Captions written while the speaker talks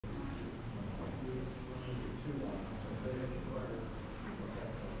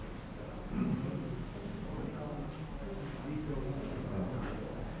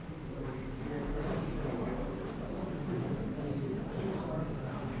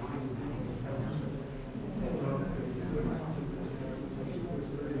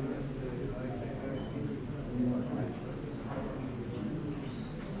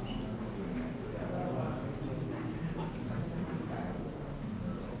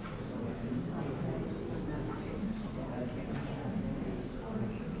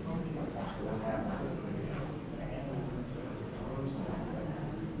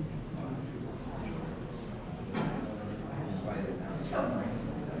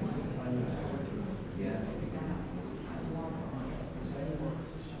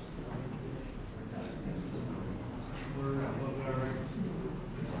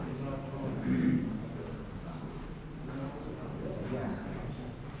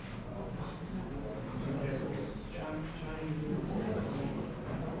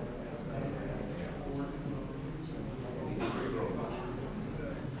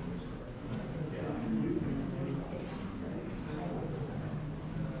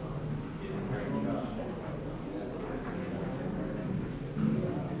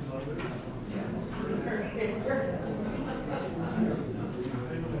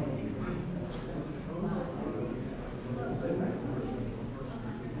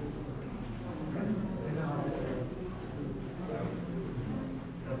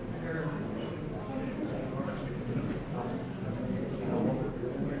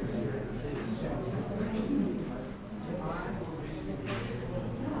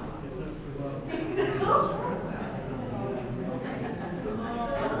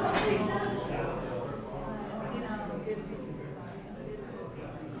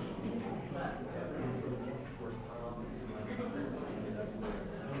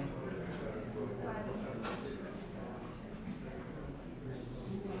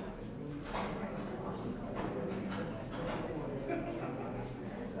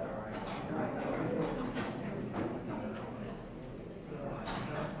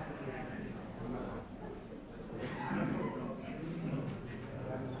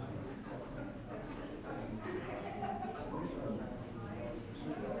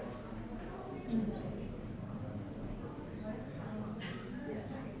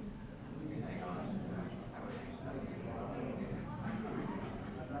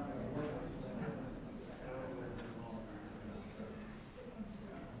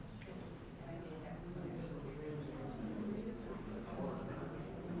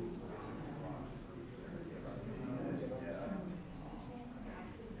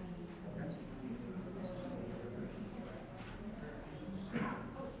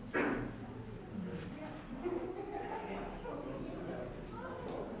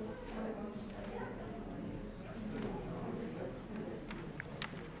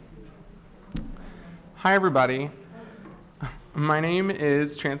Hi, everybody. My name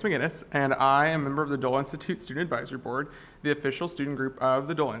is Chance McGinnis, and I am a member of the Dole Institute Student Advisory Board, the official student group of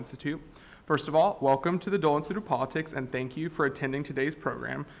the Dole Institute. First of all, welcome to the Dole Institute of Politics, and thank you for attending today's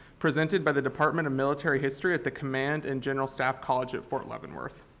program, presented by the Department of Military History at the Command and General Staff College at Fort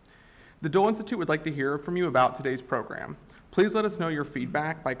Leavenworth. The Dole Institute would like to hear from you about today's program. Please let us know your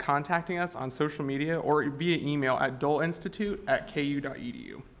feedback by contacting us on social media or via email at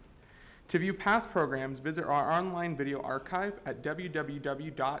doleinstitute@ku.edu. To view past programs, visit our online video archive at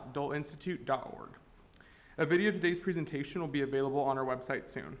www.doleinstitute.org. A video of today's presentation will be available on our website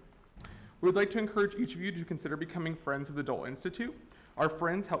soon. We would like to encourage each of you to consider becoming friends of the Dole Institute. Our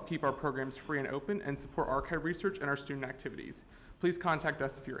friends help keep our programs free and open and support archive research and our student activities. Please contact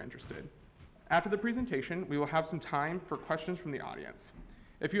us if you're interested. After the presentation, we will have some time for questions from the audience.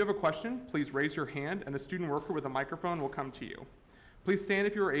 If you have a question, please raise your hand and a student worker with a microphone will come to you. Please stand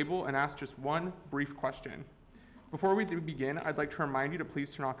if you are able and ask just one brief question. Before we begin, I'd like to remind you to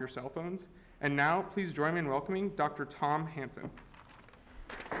please turn off your cell phones. And now, please join me in welcoming Dr. Tom Hansen.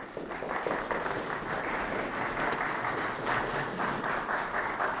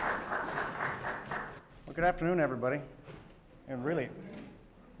 Well, good afternoon, everybody. And really,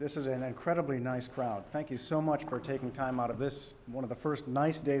 this is an incredibly nice crowd. Thank you so much for taking time out of this, one of the first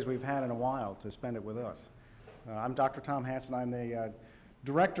nice days we've had in a while, to spend it with us. I'm Dr. Tom Hansen. I'm the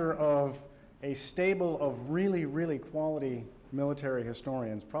director of a stable of really quality military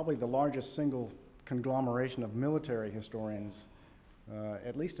historians, probably the largest single conglomeration of military historians,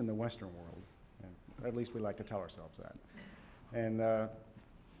 at least in the Western world. At least we like to tell ourselves that. And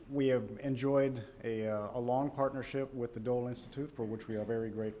we have enjoyed a long partnership with the Dole Institute, for which we are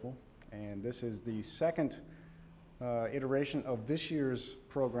very grateful. And this is the second iteration of this year's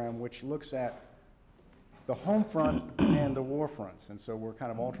program, which looks at the home front and the war fronts. And so we're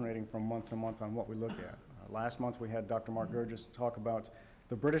kind of alternating from month to month on what we look at. Last month we had Dr. Mark Gurgis talk about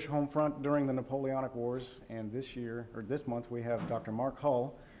the British home front during the Napoleonic Wars, and this month we have Dr. Mark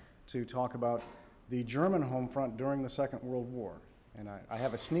Hull to talk about the German home front during the Second World War. And I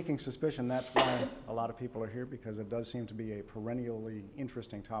have a sneaking suspicion that's why a lot of people are here, because it does seem to be a perennially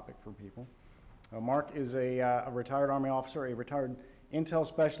interesting topic for people. Mark is a retired Army officer, a retired intel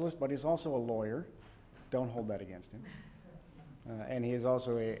specialist, but he's also a lawyer. Don't hold that against him. And he is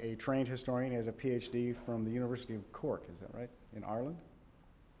also a trained historian. He has a PhD from the University of Cork, is that right, in Ireland?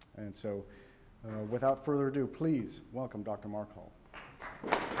 And so, without further ado, please welcome Dr. Mark Hull.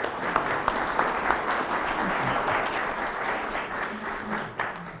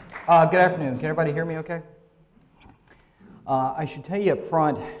 Good afternoon. Can everybody hear me okay? I should tell you up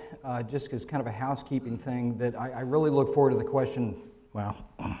front, just as kind of a housekeeping thing, that I really look forward to the question, well,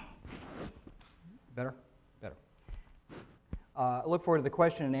 better? Better. I look forward to the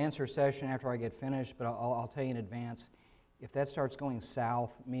question and answer session after I get finished, but I'll tell you in advance, if that starts going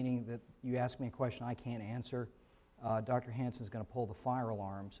south, meaning that you ask me a question I can't answer, Dr. Hansen's going to pull the fire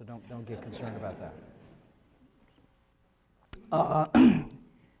alarm, so don't get concerned about that.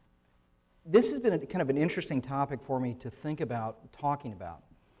 This has been kind of an interesting topic for me to think about talking about.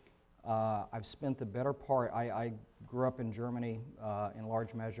 I've spent the better part, I grew up in Germany in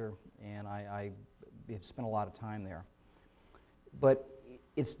large measure, and I have spent a lot of time there. But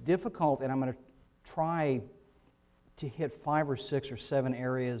it's difficult, and I'm going to try to hit 5 or 6 or 7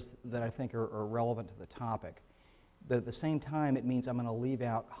 areas that I think are relevant to the topic. But at the same time, it means I'm going to leave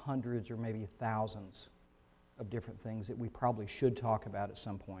out hundreds or maybe thousands of different things that we probably should talk about at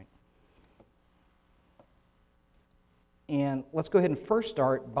some point. And let's go ahead and first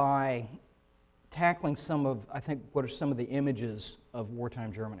start by tackling some of, I think, what are some of the images of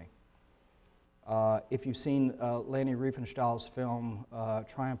wartime Germany. If you've seen Leni Riefenstahl's film,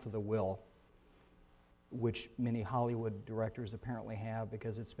 Triumph of the Will, which many Hollywood directors apparently have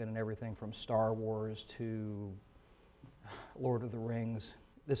because it's been in everything from Star Wars to Lord of the Rings,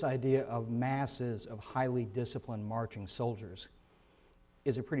 this idea of masses of highly disciplined marching soldiers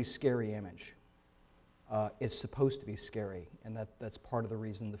is a pretty scary image. It's supposed to be scary, and that's part of the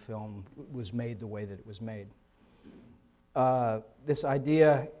reason the film was made the way that it was made. This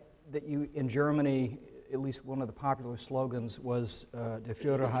idea that in Germany, at least one of the popular slogans was, Der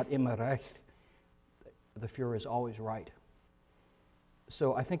Führer hat immer recht, the Führer is always right.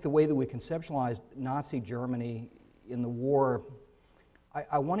 So I think the way that we conceptualized Nazi Germany in the war,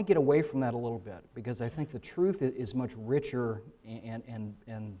 I want to get away from that a little bit, because I think the truth is much richer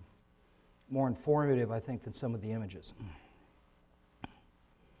and more informative, I think, than some of the images.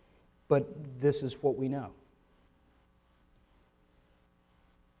 But this is what we know.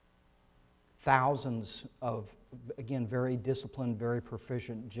 Thousands of, again, very disciplined, very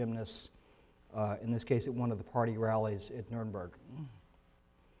proficient gymnasts in this case at one of the party rallies at Nuremberg,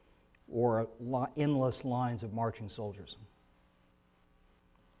 or endless lines of marching soldiers,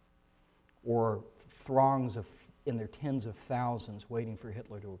 or throngs in their tens of thousands waiting for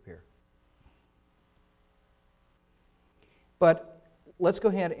Hitler to appear. But let's go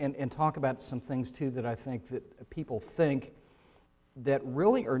ahead and talk about some things too that I think that people think that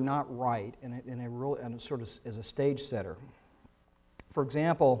really are not right and sort of as a stage setter. For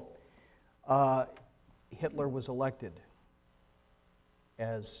example, Hitler was elected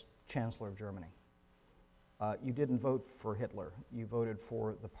as Chancellor of Germany. You didn't vote for Hitler, you voted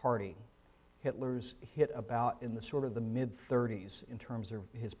for the party. Hitler's hit about in the sort of the mid-30s in terms of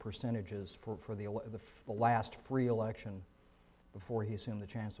his percentages for the last free election before he assumed the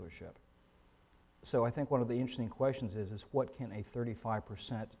chancellorship. So I think one of the interesting questions is what can a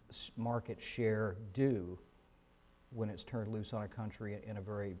 35% market share do when it's turned loose on a country in a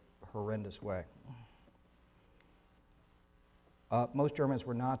very horrendous way? Most Germans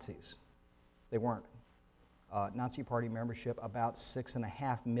were Nazis. They weren't. Nazi Party membership, about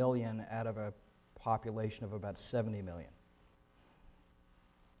 6.5 million out of a population of about 70 million.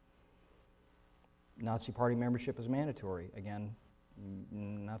 Nazi Party membership is mandatory. Again,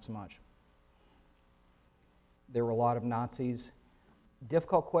 not so much. There were a lot of Nazis.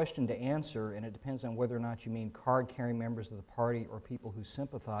 Difficult question to answer, and it depends on whether or not you mean card-carrying members of the party or people who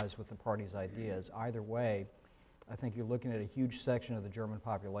sympathize with the party's ideas. Either way, I think you're looking at a huge section of the German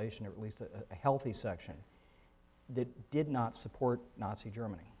population, or at least a healthy section, that did not support Nazi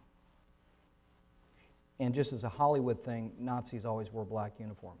Germany. And just as a Hollywood thing, Nazis always wore black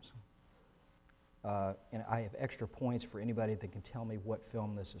uniforms. And I have extra points for anybody that can tell me what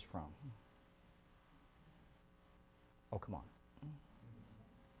film this is from. Oh, come on.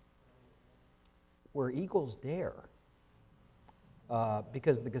 Where Eagles Dare.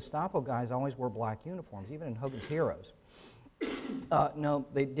 Because the Gestapo guys always wore black uniforms, even in Hogan's Heroes. No,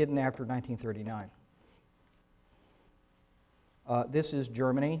 they didn't after 1939. This is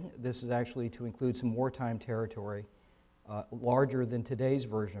Germany. This is actually to include some wartime territory, larger than today's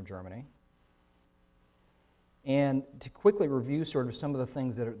version of Germany. And to quickly review sort of some of the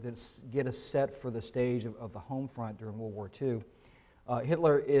things that get us set for the stage of the home front during World War II,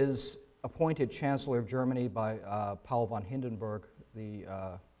 Hitler is appointed Chancellor of Germany by Paul von Hindenburg,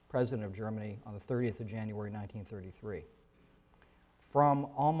 the President of Germany, on the 30th of January 1933. From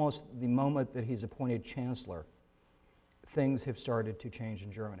almost the moment that he's appointed Chancellor, things have started to change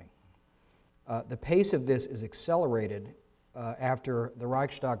in Germany. The pace of this is accelerated after the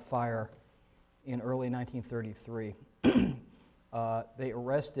Reichstag fire in early 1933. They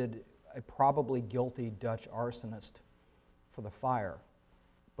arrested a probably guilty Dutch arsonist for the fire,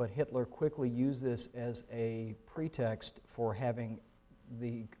 but Hitler quickly used this as a pretext for having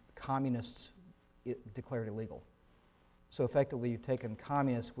the communists declared illegal. So effectively, you've taken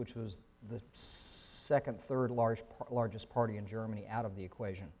communists, which was the third largest party in Germany, out of the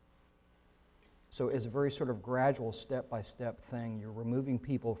equation. So as a very sort of gradual step-by-step thing, you're removing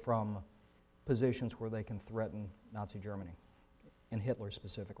people from positions where they can threaten Nazi Germany, and Hitler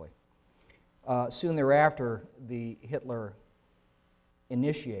specifically. Soon thereafter, Hitler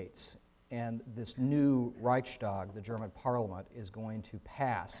initiates, and this new Reichstag, the German parliament, is going to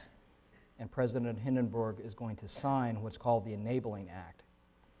pass, and President Hindenburg is going to sign what's called the Enabling Act.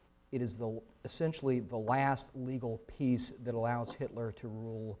 It is essentially the last legal piece that allows Hitler to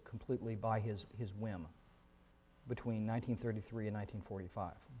rule completely by his whim between 1933 and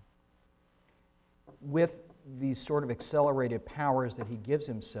 1945. With these sort of accelerated powers that he gives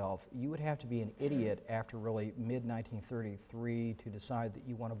himself, you would have to be an idiot after really mid-1933 to decide that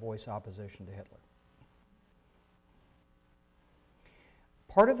you want to voice opposition to Hitler.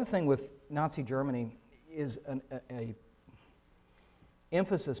 Part of the thing with Nazi Germany is a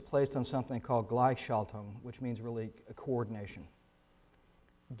emphasis placed on something called Gleichschaltung, which means really a coordination,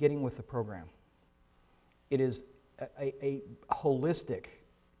 getting with the program. It is a holistic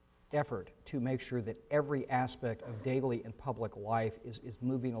effort to make sure that every aspect of daily and public life is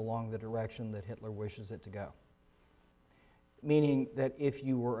moving along the direction that Hitler wishes it to go. Meaning that if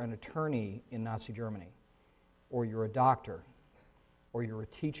you were an attorney in Nazi Germany, or you're a doctor, or you're a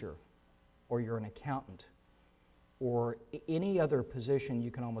teacher, or you're an accountant, or any other position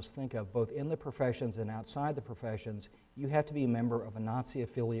you can almost think of, both in the professions and outside the professions, you have to be a member of a Nazi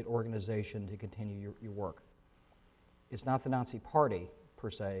affiliate organization to continue your work. It's not the Nazi Party,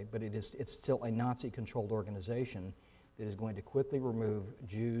 per se, but it's still a Nazi-controlled organization that is going to quickly remove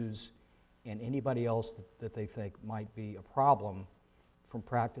Jews and anybody else that they think might be a problem from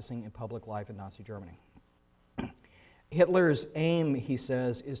practicing in public life in Nazi Germany. Hitler's aim, he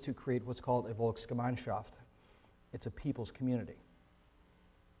says, is to create what's called a Volksgemeinschaft. It's a people's community.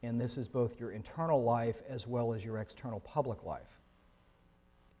 And this is both your internal life as well as your external public life.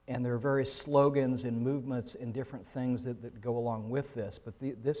 And there are various slogans and movements and different things that go along with this, but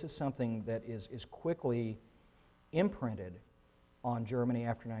this is something that is quickly imprinted on Germany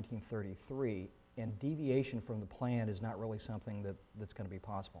after 1933, and deviation from the plan is not really something that's going to be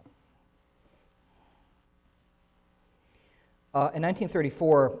possible. In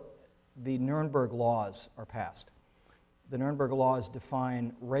 1934, the Nuremberg laws are passed. The Nuremberg laws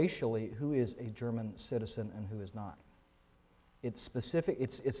define racially who is a German citizen and who is not. It's specific,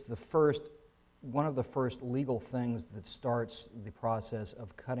 it's the first, one of the first legal things that starts the process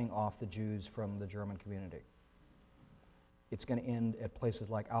of cutting off the Jews from the German community. It's going to end at places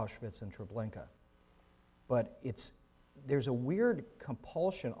like Auschwitz and Treblinka. But there's a weird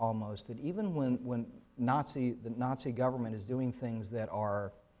compulsion almost that even when the Nazi government is doing things that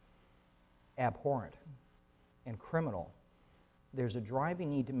are abhorrent and criminal, there's a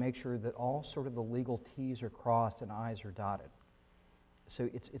driving need to make sure that all sort of the legal T's are crossed and I's are dotted. So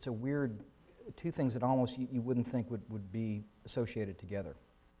it's a weird, two things that almost you wouldn't think would be associated together.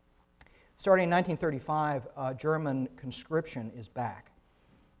 Starting in 1935, German conscription is back.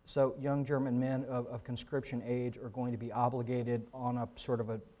 So young German men of conscription age are going to be obligated on a sort of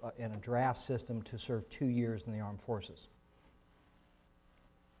in a draft system to serve 2 years in the armed forces.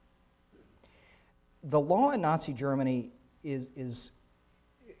 The law in Nazi Germany is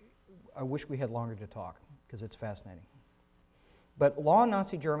I wish we had longer to talk because it's fascinating. But law in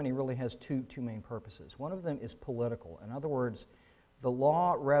Nazi Germany really has two main purposes. One of them is political. In other words, the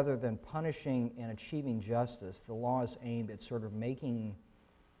law, rather than punishing and achieving justice, the law is aimed at sort of making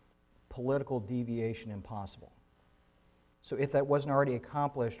political deviation impossible. So if that wasn't already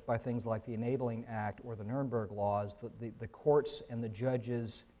accomplished by things like the Enabling Act or the Nuremberg laws, the courts and the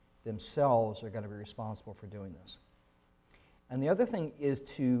judges themselves are going to be responsible for doing this. And the other thing is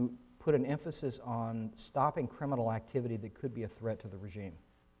to put an emphasis on stopping criminal activity that could be a threat to the regime.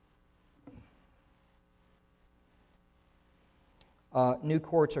 New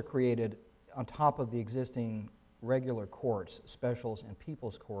courts are created on top of the existing regular courts, specials and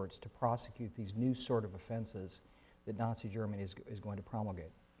people's courts, to prosecute these new sort of offenses that Nazi Germany is going to promulgate.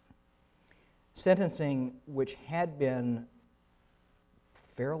 Sentencing, which had been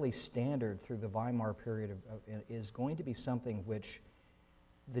fairly standard through the Weimar period, is going to be something which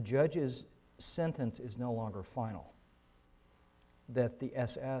the judge's sentence is no longer final. That the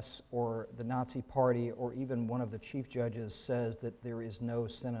SS or the Nazi Party or even one of the chief judges says that there is no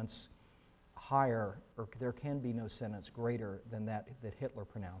sentence higher, or there can be no sentence greater than that Hitler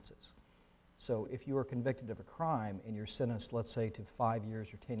pronounces. So if you are convicted of a crime and you're sentenced, let's say, to 5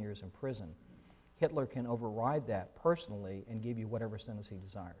 years or 10 years in prison, Hitler can override that personally and give you whatever sentence he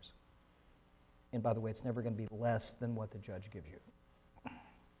desires. And by the way, it's never going to be less than what the judge gives you.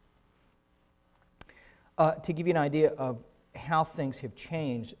 To give you an idea of how things have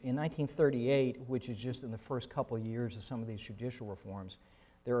changed, in 1938, which is just in the first couple of years of some of these judicial reforms,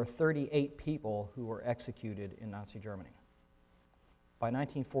 there are 38 people who were executed in Nazi Germany. By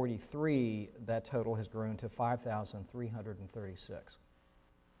 1943, that total has grown to 5,336.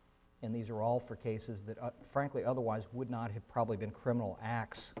 And these are all for cases that, frankly, otherwise would not have probably been criminal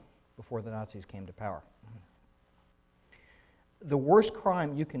acts before the Nazis came to power. The worst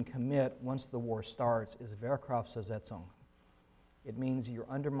crime you can commit once the war starts is Wehrkraftsversetzung. It means you're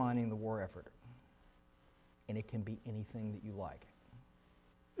undermining the war effort. And it can be anything that you like.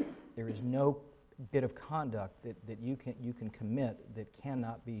 There is no bit of conduct that you can commit that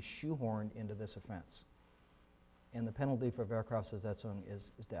cannot be shoehorned into this offense. And the penalty for Wehrkraftsversetzung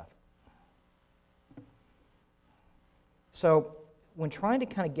is death. So when trying to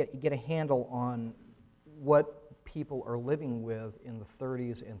kind of get a handle on what people are living with in the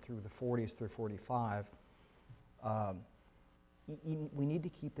 30s and through the 40s through 45, we need to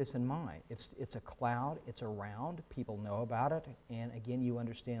keep this in mind. It's a cloud, it's around, people know about it, and again, you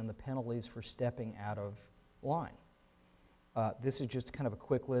understand the penalties for stepping out of line. This is just kind of a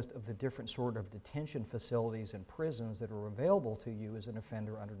quick list of the different sort of detention facilities and prisons that are available to you as an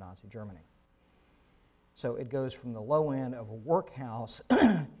offender under Nazi Germany. So it goes from the low end of a workhouse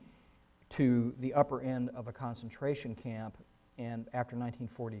to the upper end of a concentration camp, and after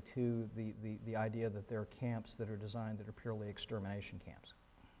 1942, the idea that there are camps that are designed that are purely extermination camps.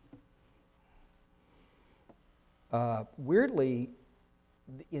 Weirdly,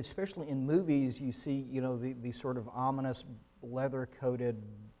 especially in movies, you see, you know, the sort of ominous leather-coated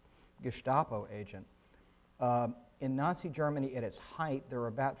Gestapo agent. In Nazi Germany at its height, there were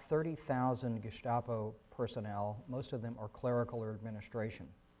about 30,000 Gestapo personnel. Most of them are clerical or administration.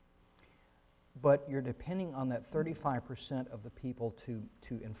 But you're depending on that 35% of the people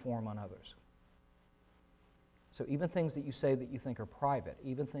to inform on others. So even things that you say that you think are private,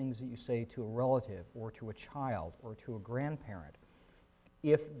 even things that you say to a relative or to a child or to a grandparent,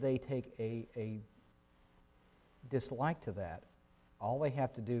 if they take a dislike to that, all they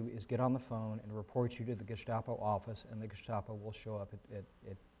have to do is get on the phone and report you to the Gestapo office, and the Gestapo will show up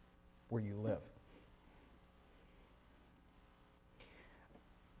at where you live.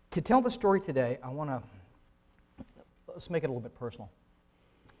 To tell the story today, let's make it a little bit personal.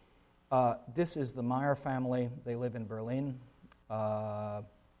 This is the Meyer family. They live in Berlin,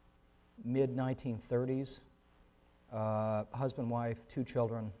 mid-1930s. Husband, wife, 2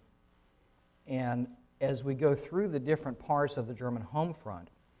 children. And as we go through the different parts of the German Homefront,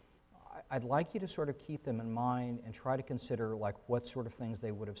 I'd like you to sort of keep them in mind and try to consider like what sort of things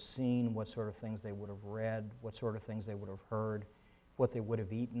they would have seen, what sort of things they would have read, what sort of things they would have heard, what they would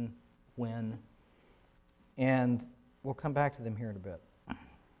have eaten, when. And we'll come back to them here in a bit.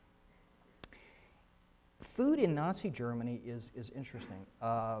 Food in Nazi Germany is interesting.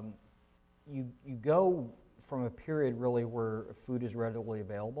 You go from a period really where food is readily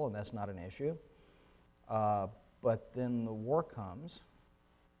available, and that's not an issue. But then the war comes,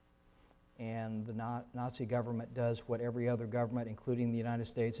 and the Nazi government does what every other government, including the United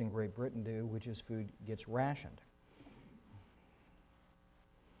States and Great Britain, do, which is food gets rationed.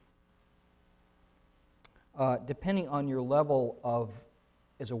 Depending on your level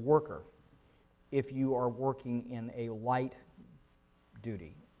as a worker, if you are working in a light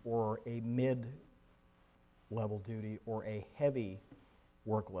duty or a mid-level duty or a heavy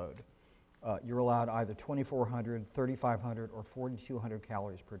workload, you're allowed either 2,400, 3,500, or 4,200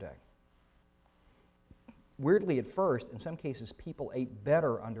 calories per day. Weirdly, at first, in some cases, people ate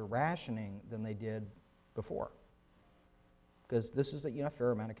better under rationing than they did before, because this is a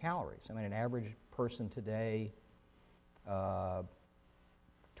fair amount of calories. I mean, an average person today,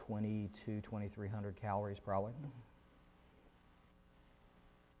 20 to 2,300 calories probably.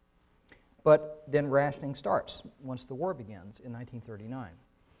 But then rationing starts once the war begins in 1939.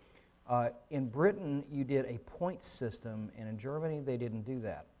 In Britain, you did a point system, and in Germany, they didn't do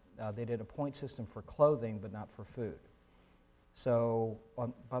that. They did a point system for clothing, but not for food. So,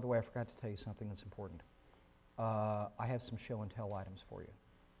 by the way, I forgot to tell you something that's important. I have some show and tell items for you.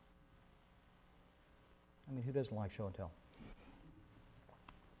 I mean, who doesn't like show and tell?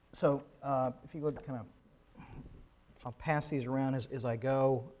 So, if you go kind of, I'll pass these around as I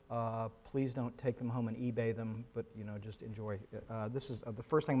go. Please don't take them home and eBay them, but just enjoy. This is the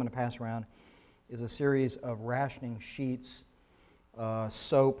first thing I'm going to pass around is a series of rationing sheets,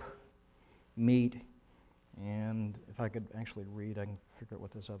 soap, meat, and if I could actually read, I can figure out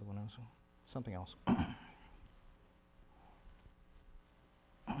what this other one is. Something else.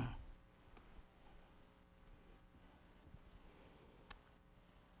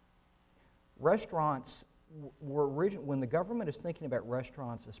 Restaurants were when the government is thinking about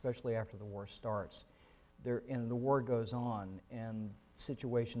restaurants, especially after the war starts, and the war goes on and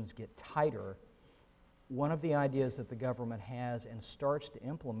situations get tighter, one of the ideas that the government has and starts to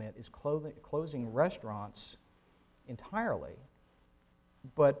implement is closing restaurants entirely,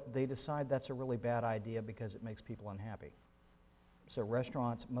 but they decide that's a really bad idea because it makes people unhappy. So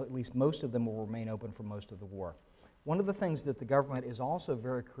restaurants, at least most of them, will remain open for most of the war. One of the things that the government is also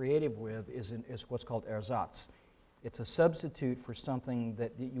very creative with is what's called ersatz. It's a substitute for something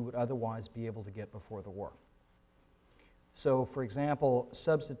that you would otherwise be able to get before the war. So, for example,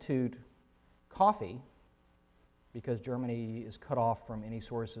 substitute coffee, because Germany is cut off from any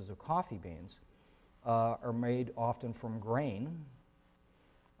sources of coffee beans, are made often from grain.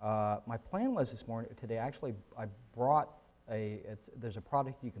 My plan was today, actually, I brought there's a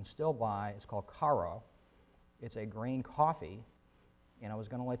product you can still buy, it's called Caro. It's a grain coffee, and I was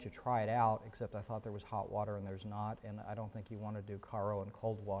going to let you try it out, except I thought there was hot water and there's not, and I don't think you want to do Caro in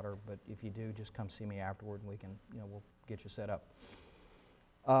cold water, but if you do, just come see me afterward and we can, we'll get you set up.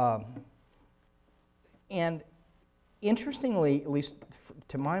 And interestingly, at least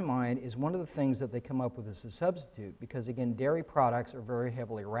to my mind, is one of the things that they come up with as a substitute, because again, dairy products are very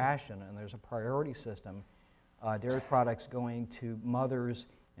heavily rationed, and there's a priority system. Dairy products going to mothers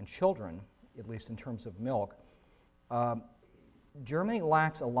and children, at least in terms of milk. Germany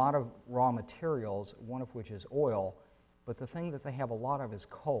lacks a lot of raw materials, one of which is oil, but the thing that they have a lot of is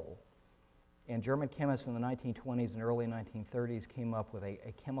coal. And German chemists in the 1920s and early 1930s came up with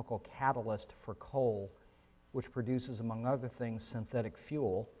a chemical catalyst for coal, which produces, among other things, synthetic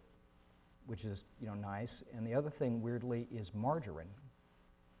fuel. which is, you know, nice. And the other thing, weirdly, is margarine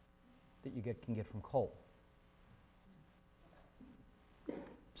that you can get from coal.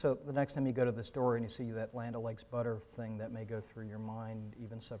 So the next time you go to the store and you see that Land O'Lakes butter thing, that may go through your mind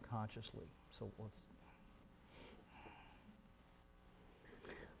even subconsciously. So let's.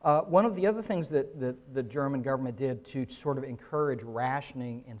 One of the other things that the German government did to sort of encourage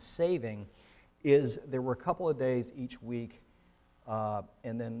rationing and saving is there were a couple of days each week,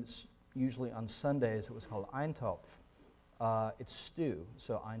 and then usually on Sundays it was called Eintopf. It's stew,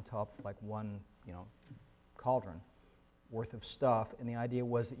 so Eintopf, like one, you know, cauldron worth of stuff, and the idea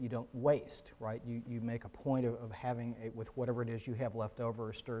was that you don't waste, right? You make a point of having, with whatever it is you have left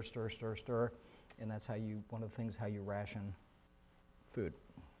over, stir, stir, stir, stir, and that's how you, one of the things how you ration food.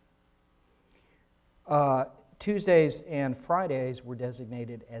 Tuesdays and Fridays were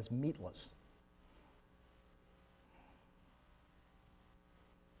designated as meatless.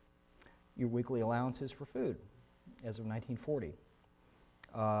 Your weekly allowances for food as of 1940.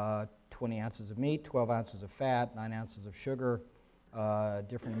 20 ounces of meat, 12 ounces of fat, 9 ounces of sugar,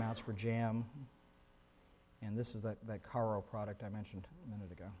 different amounts for jam. And this is that Caro product I mentioned a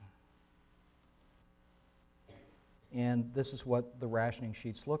minute ago. And this is what the rationing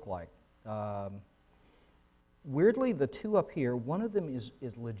sheets look like. Weirdly, the two up here, one of them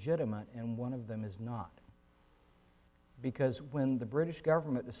is legitimate and one of them is not. Because when the British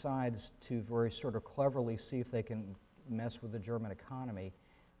government decides to very sort of cleverly see if they can mess with the German economy,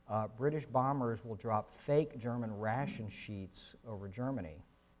 British bombers will drop fake German ration sheets over Germany.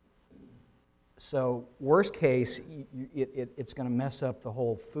 So worst case, it's going to mess up the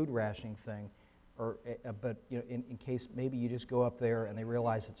whole food rationing thing. But you know, in case maybe you just go up there and they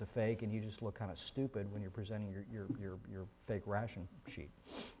realize it's a fake and you just look kind of stupid when you're presenting your fake ration sheet.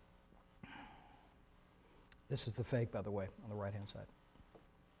 This is the fake, by the way, on the right-hand side.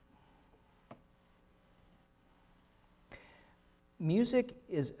 Music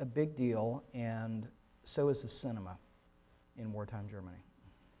is a big deal, and so is the cinema in wartime Germany.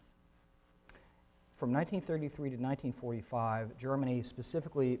 From 1933 to 1945, Germany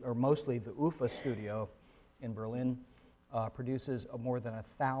specifically, or mostly the UFA studio in Berlin, produces more than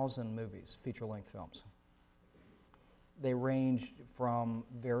 1,000 movies, feature-length films. They range from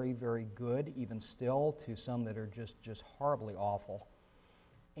very, very good, even still, to some that are just horribly awful.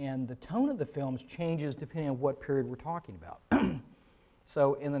 And the tone of the films changes depending on what period we're talking about.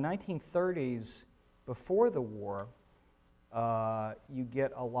 So in the 1930s, before the war, you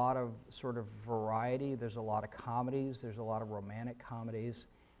get a lot of sort of variety. There's a lot of comedies. There's a lot of romantic comedies.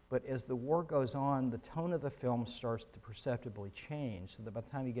 But as the war goes on, the tone of the film starts to perceptibly change. So that by the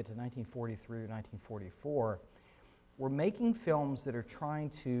time you get to 1943 or 1944, we're making films that are trying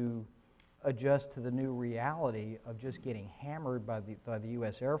to adjust to the new reality of just getting hammered by the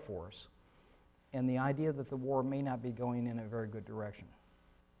U.S. Air Force and the idea that the war may not be going in a very good direction.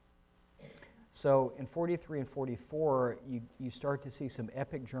 So in 43 and 44, you start to see some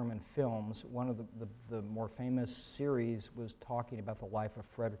epic German films. One of the more famous series was talking about the life of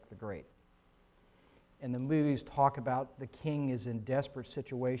Frederick the Great. And the movies talk about the king is in desperate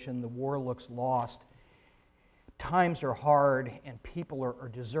situation, the war looks lost, times are hard, and people are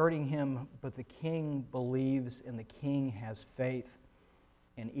deserting him, but the king believes and the king has faith.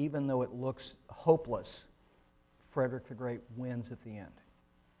 And even though it looks hopeless, Frederick the Great wins at the end.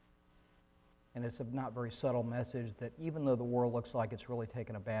 And it's a not very subtle message that even though the war looks like it's really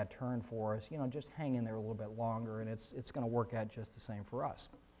taken a bad turn for us, you know, just hang in there a little bit longer and it's going to work out just the same for us.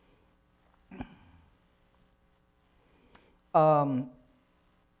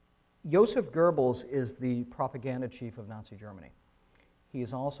 Joseph Goebbels is the propaganda chief of Nazi Germany. He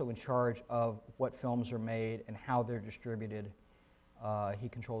is also in charge of what films are made and how they're distributed. He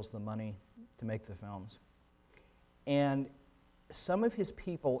controls the money to make the films. And some of his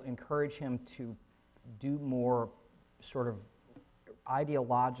people encourage him to do more sort of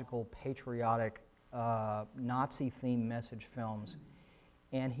ideological, patriotic, Nazi-themed message films.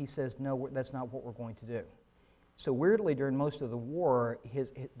 And he says, no, that's not what we're going to do. So weirdly, during most of the war,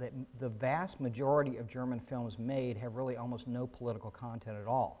 the vast majority of German films made have really almost no political content at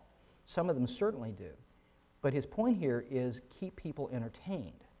all. Some of them certainly do. But his point here is keep people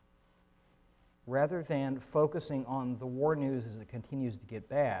entertained, rather than focusing on the war news as it continues to get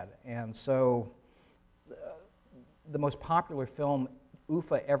bad. And so the most popular film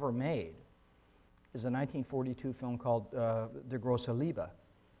UFA ever made is a 1942 film called Der große Liebe,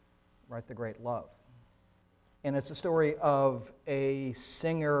 right, The Great Love. And it's a story of a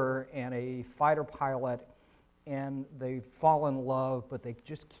singer and a fighter pilot, and they fall in love, but they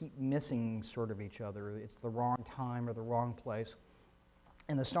just keep missing sort of each other. It's the wrong time or the wrong place.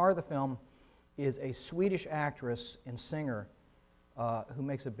 And the star of the film is a Swedish actress and singer who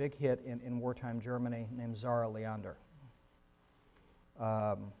makes a big hit in wartime Germany named Zara Leander.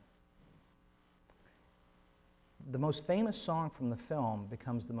 The most famous song from the film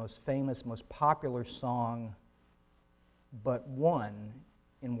becomes the most famous, most popular song but one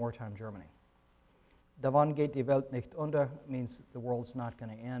in wartime Germany. Davon geht die Welt nicht unter means the world's not going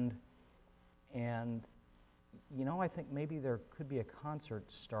to end. And, you know, I think maybe there could be a concert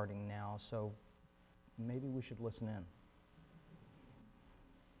starting now, so maybe we should listen in.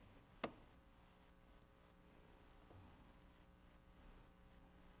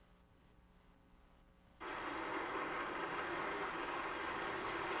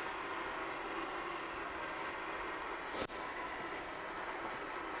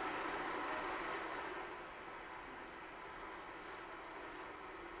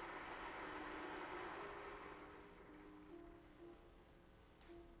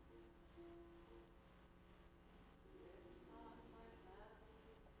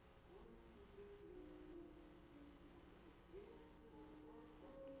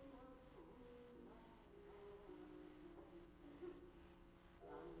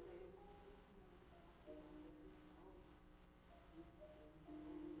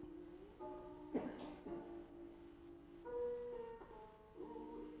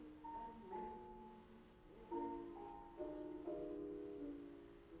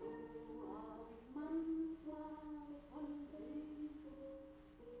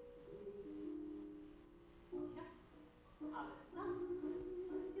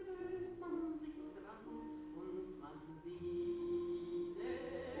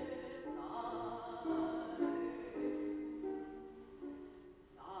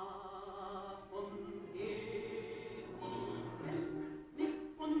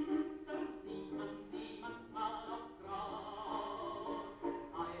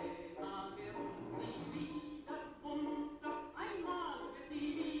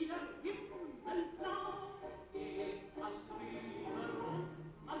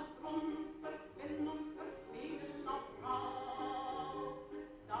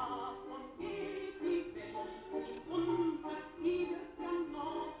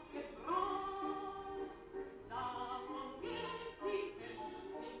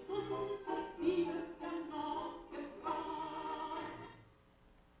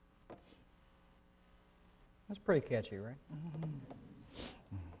 That's pretty catchy, right?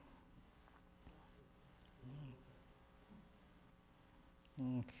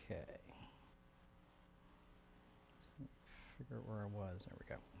 Okay. Let's figure out where I was. There we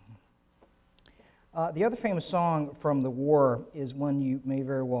go. The other famous song from the war is one you may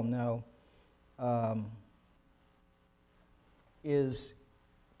very well know.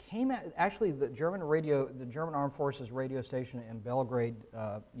 Came out, actually the German Armed Forces radio station in Belgrade,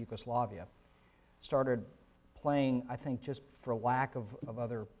 Yugoslavia, started playing, I think just for lack of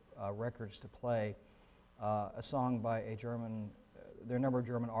other records to play, a song by a German, there are a number of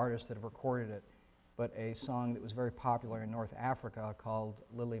German artists that have recorded it, but a song that was very popular in North Africa called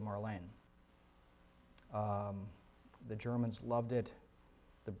Lili Marleen. The Germans loved it,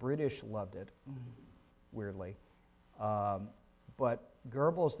 the British loved it, weirdly, but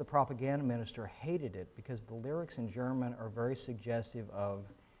Goebbels, the propaganda minister, hated it because the lyrics in German are very suggestive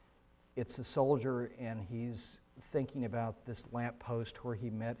of it's a soldier and he's thinking about this lamppost where he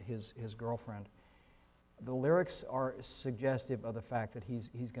met his girlfriend. The lyrics are suggestive of the fact that he's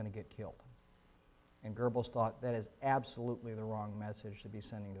going to get killed. And Goebbels thought that is absolutely the wrong message to be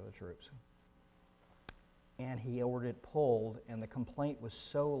sending to the troops. And he ordered it pulled, and the complaint was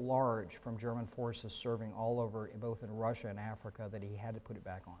so large from German forces serving all over, both in Russia and Africa, that he had to put it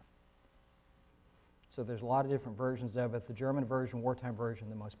back on. So there's a lot of different versions of it. The German version, wartime version,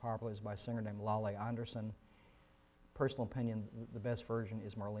 the most popular is by a singer named Lale Anderson. Personal opinion, the best version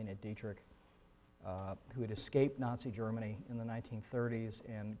is Marlene Dietrich, who had escaped Nazi Germany in the 1930s,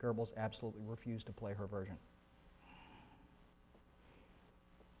 and Goebbels absolutely refused to play her version.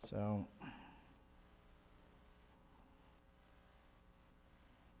 So,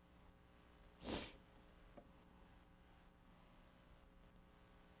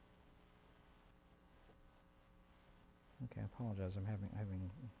 okay, I apologize. I'm having.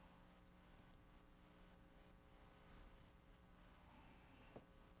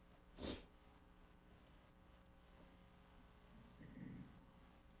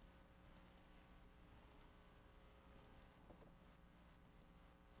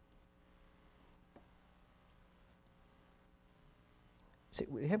 See,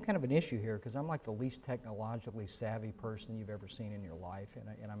 we have kind of an issue here because I'm like the least technologically savvy person you've ever seen in your life,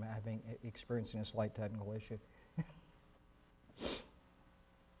 and I'm experiencing a slight technical issue.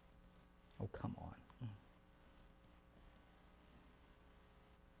 Oh, come on.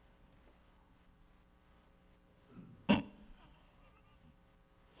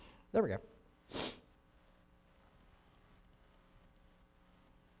 There we go.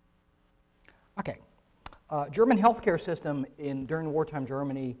 Okay. German healthcare system during wartime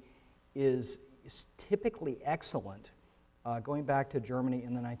Germany is typically excellent. Going back to Germany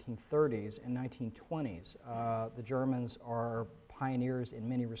in the 1930s and 1920s, the Germans are pioneers in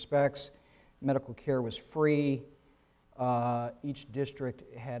many respects. Medical care was free. Each district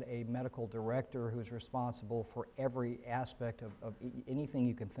had a medical director who was responsible for every aspect of anything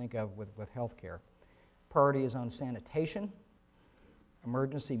you can think of with health care. Priority is on sanitation,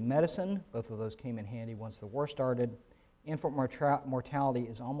 emergency medicine, both of those came in handy once the war started. Infant mortality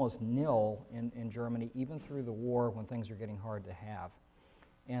is almost nil in Germany, even through the war when things are getting hard to have.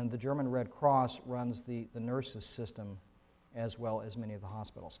 And the German Red Cross runs the nurses system as well as many of the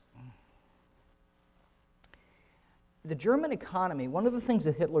hospitals. The German economy, one of the things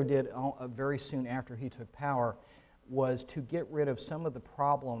that Hitler did very soon after he took power was to get rid of some of the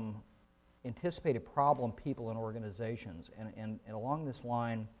anticipated problem people and organizations. And along this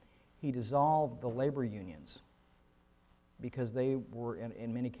line, he dissolved the labor unions because they were,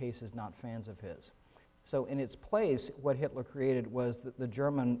 in many cases, not fans of his. So in its place, what Hitler created was the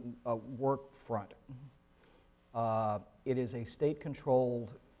German work front. It is a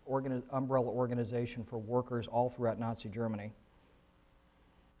state-controlled umbrella organization for workers all throughout Nazi Germany.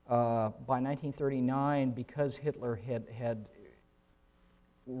 By 1939, because Hitler had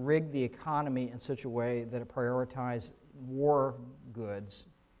rigged the economy in such a way that it prioritized war goods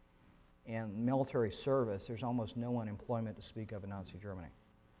and military service, there's almost no unemployment to speak of in Nazi Germany.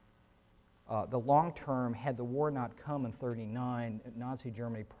 The long term, had the war not come in 39, Nazi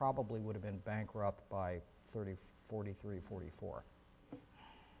Germany probably would have been bankrupt by 43, 44.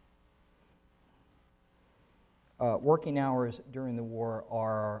 Working hours during the war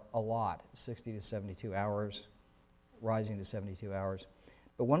are a lot, 60 to 72 hours, rising to 72 hours.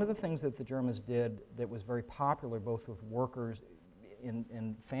 But one of the things that the Germans did that was very popular both with workers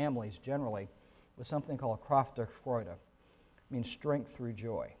and families generally was something called Kraft durch Freude. It means strength through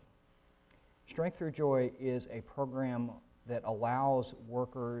joy. Strength through joy is a program that allows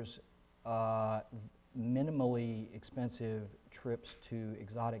workers minimally expensive trips to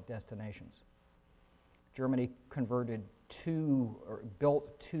exotic destinations. Germany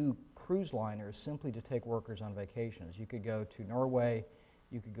built two cruise liners simply to take workers on vacations. You could go to Norway,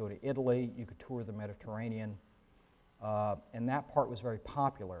 you could go to Italy, you could tour the Mediterranean, and that part was very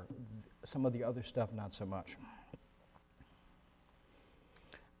popular. Some of the other stuff, not so much.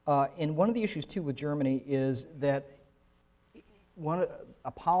 And one of the issues, too, with Germany is that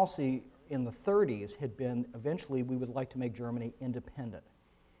a policy in the 30s had been, eventually, we would like to make Germany independent.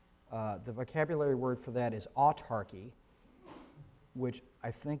 The vocabulary word for that is autarky, which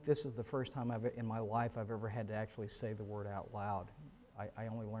I think this is the first time in my life I've ever had to actually say the word out loud. I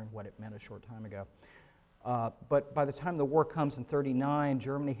only learned what it meant a short time ago. But by the time the war comes in 39,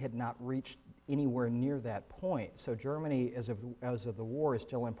 Germany had not reached anywhere near that point. So Germany, as of the war, is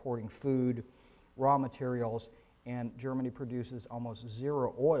still importing food, raw materials, and Germany produces almost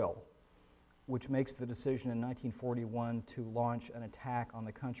zero oil, which makes the decision in 1941 to launch an attack on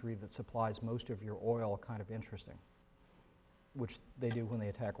the country that supplies most of your oil kind of interesting, which they do when they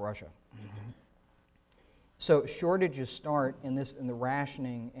attack Russia. Mm-hmm. So shortages start in the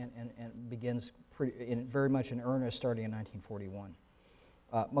rationing and begins very much in earnest starting in 1941.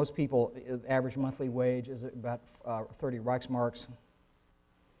 Most people, average monthly wage is about 30 Reichsmarks.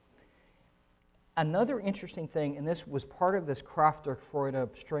 Another interesting thing, and this was part of this Kraft durch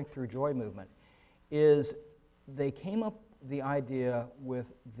Freude, strength through joy movement, is they came up with the idea with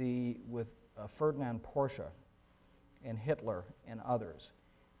Ferdinand Porsche and Hitler and others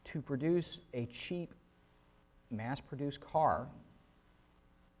to produce a cheap mass-produced car,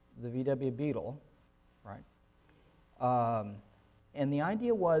 the VW Beetle, right? And the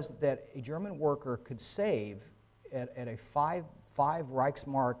idea was that a German worker could save at a five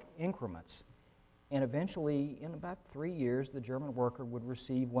Reichsmark increments, and eventually, in about 3 years, the German worker would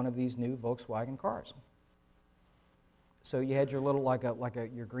receive one of these new Volkswagen cars. So you had your little,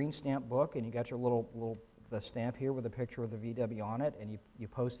 your green stamp book, and you got your the stamp here with a picture of the VW on it, and you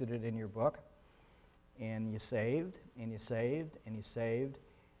posted it in your book, and you saved, and you saved, and you saved,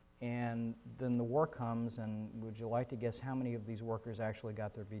 and then the war comes, and would you like to guess how many of these workers actually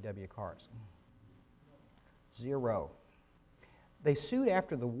got their VW cars? 0. They sued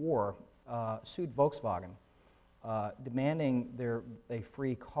after the war, sued Volkswagen, demanding a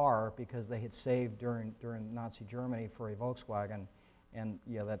free car because they had saved during Nazi Germany for a Volkswagen, And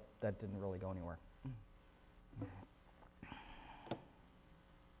yeah, that didn't really go anywhere.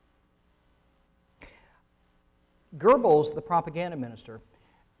 Goebbels, the propaganda minister,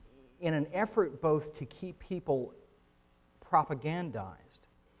 in an effort both to keep people propagandized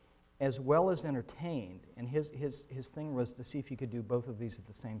as well as entertained, and his thing was to see if you could do both of these at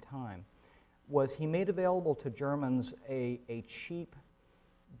the same time, was he made available to Germans a cheap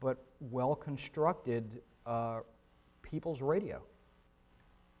but well-constructed people's radio.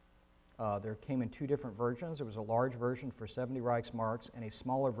 There came in two different versions. There was a large version for 70 Reichsmarks and a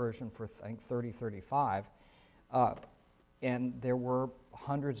smaller version for, I think, 30, 35. And there were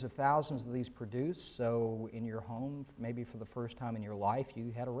hundreds of thousands of these produced, so in your home, maybe for the first time in your life,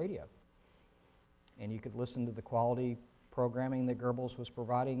 you had a radio. And you could listen to the quality programming that Goebbels was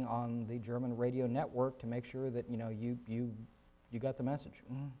providing on the German radio network to make sure that, you know, you got the message.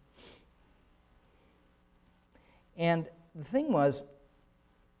 Mm-hmm. And the thing was,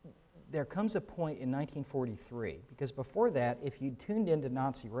 there comes a point in 1943, because before that, if you tuned into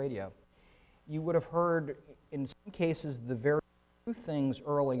Nazi radio, you would have heard, in some cases, the very few things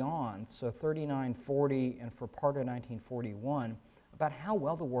early on, so 39, 40, and for part of 1941, about how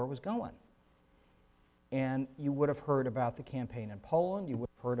well the war was going. And you would have heard about the campaign in Poland, you would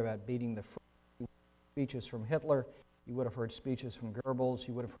have heard about beating the French, speeches from Hitler, you would have heard speeches from Goebbels,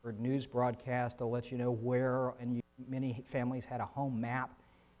 you would have heard news broadcasts to let you know where, and many families had a home map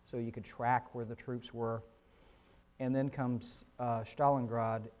so you could track where the troops were. And then comes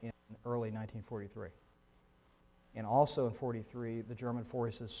Stalingrad in early 1943. And also in 43, the German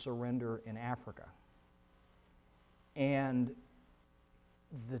forces surrender in Africa. And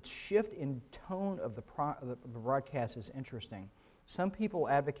the shift in tone of the broadcast is interesting. Some people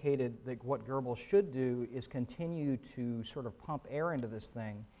advocated that what Goebbels should do is continue to sort of pump air into this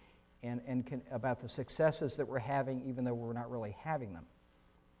thing and about the successes that we're having, even though we're not really having them.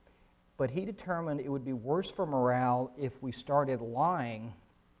 But he determined it would be worse for morale if we started lying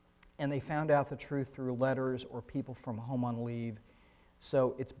and they found out the truth through letters or people from home on leave.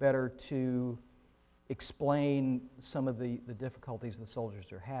 So it's better to explain some of the difficulties the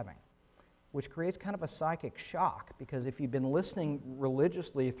soldiers are having, which creates kind of a psychic shock, because if you've been listening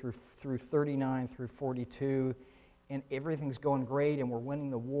religiously through 39 through 42 and everything's going great and we're winning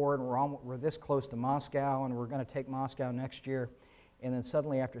the war and we're this close to Moscow and we're going to take Moscow next year, and then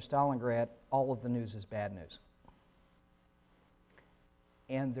suddenly after Stalingrad, all of the news is bad news.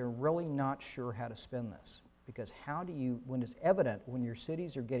 And they're really not sure how to spin this, because how do you, when it's evident, when your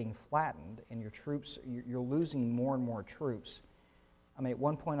cities are getting flattened and your troops, you're losing more and more troops. I mean, at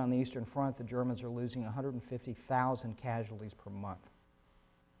one point on the Eastern Front, the Germans are losing 150,000 casualties per month.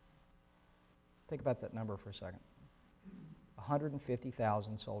 Think about that number for a second.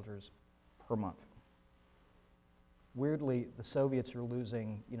 150,000 soldiers per month. Weirdly, the Soviets are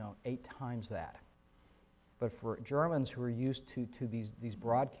losing, 8 times that. But for Germans who are used to these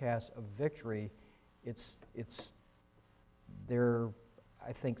broadcasts of victory, it's their,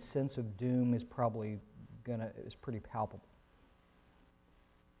 I think, sense of doom is probably is pretty palpable.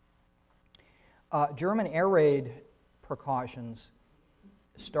 German air raid precautions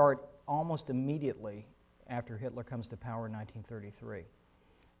start almost immediately after Hitler comes to power in 1933.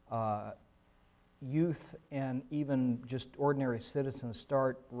 Youth and even just ordinary citizens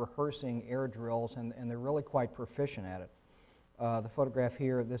start rehearsing air drills, and they're really quite proficient at it. The photograph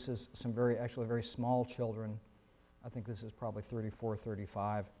here, this is some actually very small children. I think this is probably 34,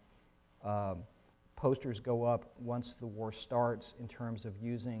 35. Posters go up once the war starts in terms of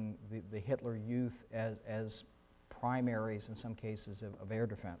using the Hitler Youth as primaries in some cases of air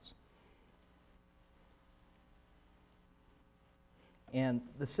defense. And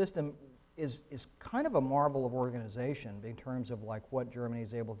the system is kind of a marvel of organization in terms of like what Germany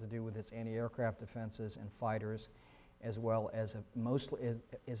is able to do with its anti-aircraft defenses and fighters, as well as mostly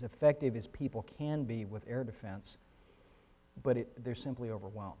as effective as people can be with air defense, but they're simply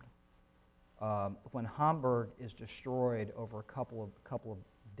overwhelmed. When Hamburg is destroyed over a couple of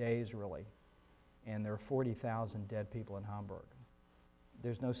days, really, and there are 40,000 dead people in Hamburg,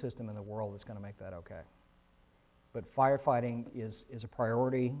 there's no system in the world that's going to make that okay. But firefighting is a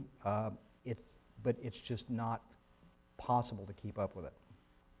priority, but it's just not possible to keep up with it.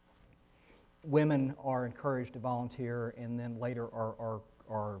 Women are encouraged to volunteer and then later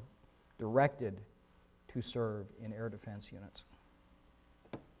are directed to serve in air defense units.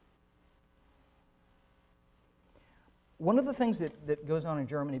 One of the things that goes on in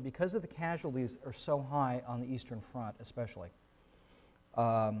Germany, because of the casualties are so high on the Eastern Front especially,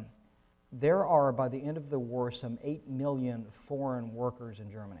 there are, by the end of the war, some 8 million foreign workers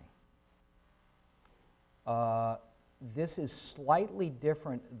in Germany. this is slightly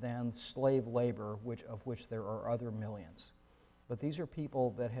different than slave labor, of which there are other millions. But these are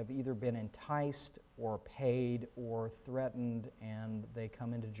people that have either been enticed or paid or threatened, and they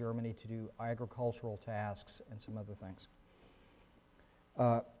come into Germany to do agricultural tasks and some other things.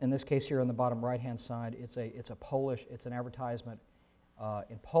 In this case here on the bottom right-hand side, it's an advertisement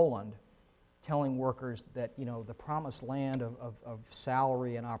in Poland telling workers that, you know, the promised land of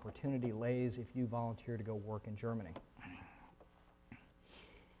salary and opportunity lays if you volunteer to go work in Germany.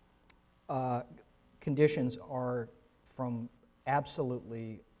 Conditions are from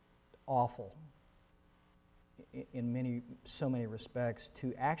absolutely awful in so many respects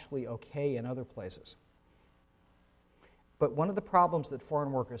to actually okay in other places. But one of the problems that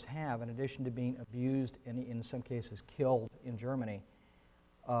foreign workers have, in addition to being abused and in some cases killed in Germany,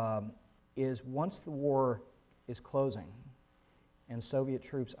 is once the war is closing and Soviet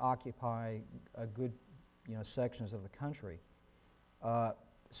troops occupy a good, you know, sections of the country,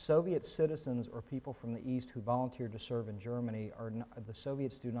 Soviet citizens or people from the East who volunteered to serve in Germany, the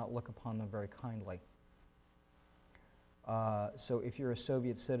Soviets do not look upon them very kindly. So if you're a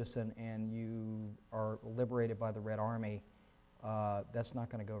Soviet citizen and you are liberated by the Red Army, that's not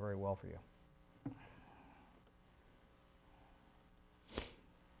going to go very well for you.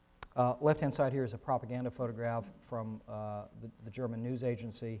 Left-hand side here is a propaganda photograph from the German news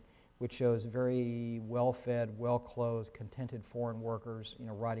agency, which shows very well-fed, well-clothed, contented foreign workers, you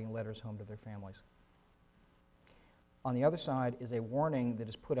know, writing letters home to their families. On the other side is a warning that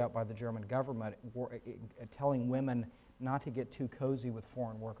is put out by the German government telling women not to get too cozy with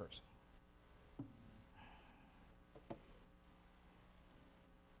foreign workers.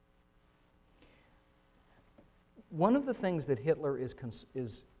 One of the things that Hitler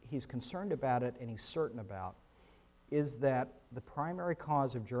he's concerned about it and he's certain about is that the primary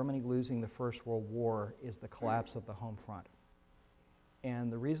cause of Germany losing the First World War is the collapse of the home front.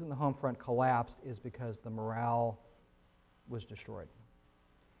 And the reason the home front collapsed is because the morale was destroyed.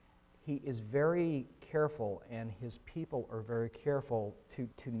 He is very careful, and his people are very careful to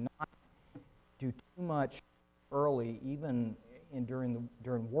not do too much early, even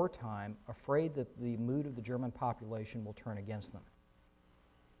during wartime, afraid that the mood of the German population will turn against them.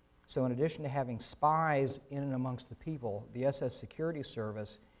 So in addition to having spies in and amongst the people, the SS Security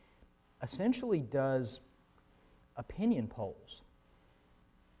Service essentially does opinion polls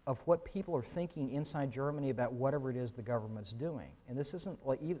of what people are thinking inside Germany about whatever it is the government's doing. And this isn't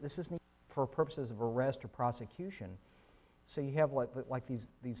for purposes of arrest or prosecution. So you have like these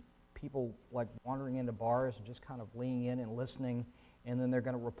people like wandering into bars and just kind of leaning in and listening, and then they're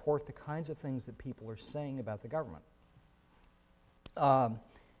going to report the kinds of things that people are saying about the government.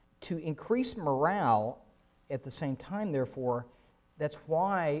 To increase morale at the same time, therefore, that's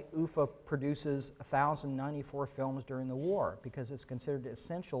why UFA produces 1,094 films during the war, because it's considered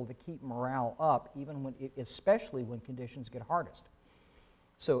essential to keep morale up, especially when conditions get hardest.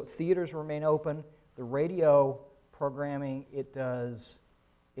 So theaters remain open. The radio programming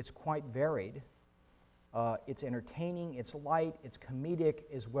it's quite varied. It's entertaining, it's light, it's comedic,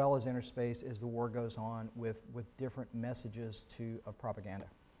 as well as interspersed as the war goes on with different messages of propaganda.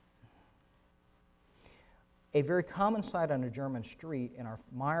 A very common sight on a German street, in our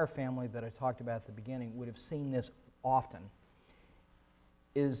Meyer family that I talked about at the beginning would have seen this often,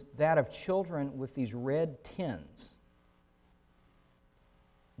 is that of children with these red tins.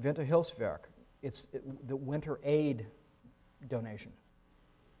 Winterhilfswerk, it's the winter aid donation.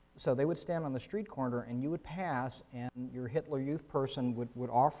 So they would stand on the street corner and you would pass, and your Hitler Youth person would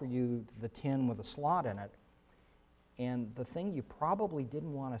offer you the tin with a slot in it, and the thing you probably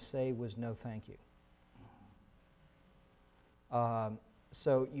didn't want to say was no thank you.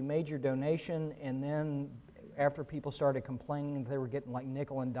 So you made your donation, and then after people started complaining that they were getting like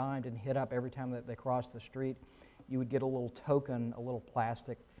nickel and dimed and hit up every time that they crossed the street, you would get a little token, a little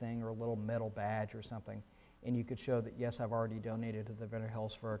plastic thing or a little metal badge or something, and you could show that, yes, I've already donated to the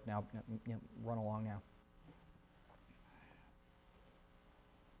Winterhilfswerk, now run along now.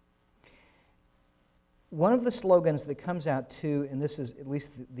 One of the slogans that comes out too, and this is at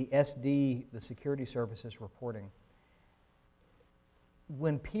least the SD, the security service, is reporting,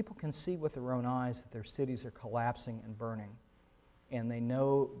 when people can see with their own eyes that their cities are collapsing and burning, and they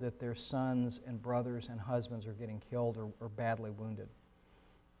know that their sons and brothers and husbands are getting killed or badly wounded,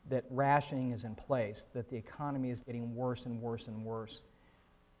 that rationing is in place, that the economy is getting worse and worse and worse.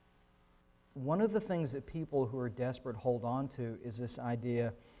 One of the things that people who are desperate hold on to is this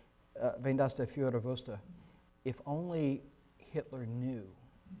idea, wenn das der Führer wusste, if only Hitler knew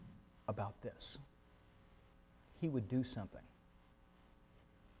about this, he would do something.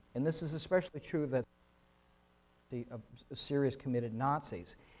 And this is especially true of that serious committed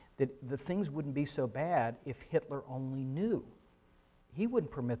Nazis, that the things wouldn't be so bad if Hitler only knew. He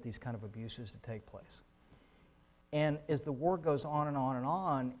wouldn't permit these kind of abuses to take place. And as the war goes on and on and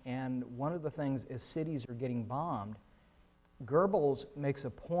on, and one of the things as cities are getting bombed, Goebbels makes a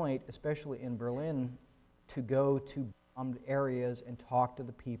point, especially in Berlin, to go to bombed areas and talk to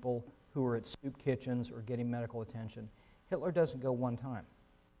the people who are at soup kitchens or getting medical attention. Hitler doesn't go one time.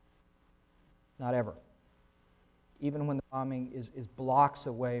 Not ever. Even when the bombing is blocks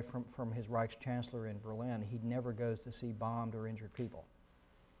away from his Reichschancellor in Berlin, he never goes to see bombed or injured people.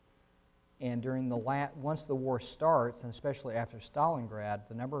 And during once the war starts, and especially after Stalingrad,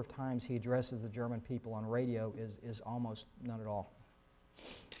 the number of times he addresses the German people on radio is almost none at all.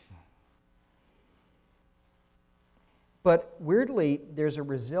 But weirdly, there's a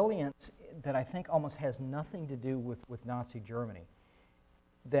resilience that I think almost has nothing to do with Nazi Germany,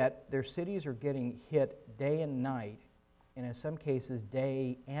 that their cities are getting hit day and night, and in some cases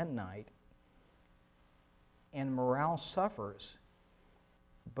day and night, and morale suffers,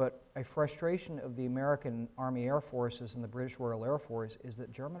 but a frustration of the American Army Air Forces and the British Royal Air Force is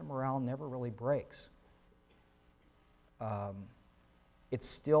that German morale never really breaks. It's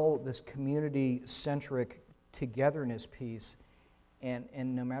still this community-centric togetherness piece, and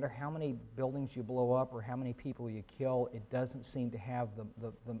no matter how many buildings you blow up or how many people you kill, it doesn't seem to have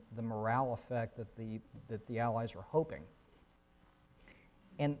the morale effect that the Allies are hoping.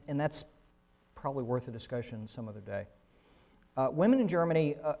 And that's probably worth a discussion some other day. Women in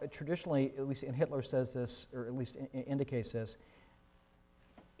Germany, traditionally, at least, and Hitler says this, or at least indicates this,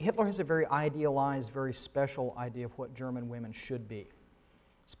 Hitler has a very idealized, very special idea of what German women should be.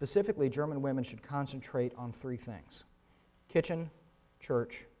 Specifically, German women should concentrate on three things: kitchen,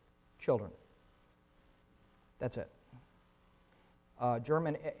 church, children. That's it.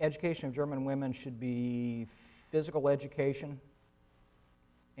 Education of German women should be physical education,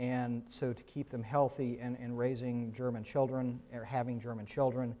 and so to keep them healthy and raising German children, or having German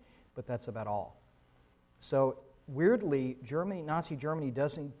children, but that's about all. So weirdly, Nazi Germany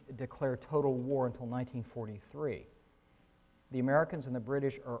doesn't declare total war until 1943. The Americans and the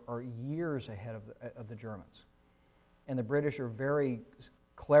British are years ahead of the Germans. And the British are very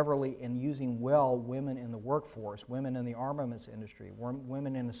cleverly and using well women in the workforce, women in the armaments industry,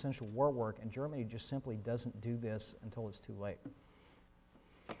 women in essential war work, and Germany just simply doesn't do this until it's too late.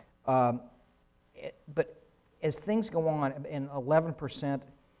 But as things go on, in 11%,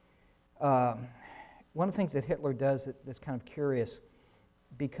 one of the things that Hitler does that's kind of curious,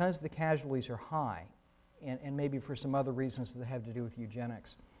 because the casualties are high, and maybe for some other reasons that have to do with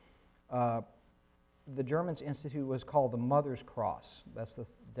eugenics, the Germans institute was called the Mother's Cross. That's the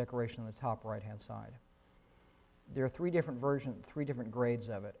decoration on the top right-hand side. There are three different versions, three different grades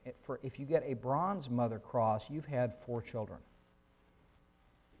of it. If you get a bronze Mother Cross, you've had 4 children.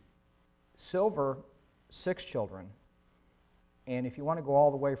 Silver, 6 children. And if you want to go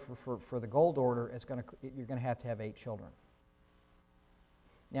all the way for the gold order, you're going to have 8 children.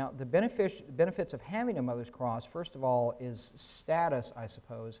 Now, the benefits of having a Mother's Cross, first of all, is status, I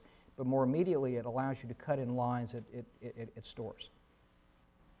suppose, but more immediately it allows you to cut in lines at stores.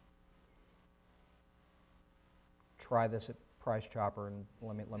 Try this at Price Chopper and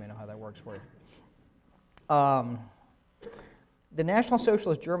let me know how that works for you. The National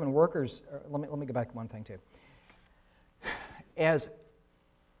Socialist German workers, let me go back to one thing too. As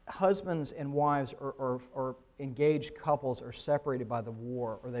husbands and wives or engaged couples are separated by the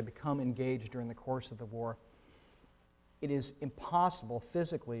war, or they become engaged during the course of the war, it is impossible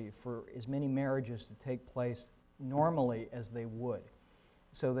physically for as many marriages to take place normally as they would.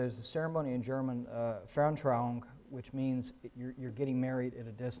 So there's the ceremony in German, Ferntrauung, which means you're getting married at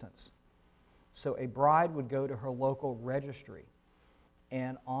a distance. So a bride would go to her local registry,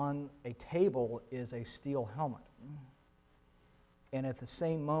 and on a table is a steel helmet. And at the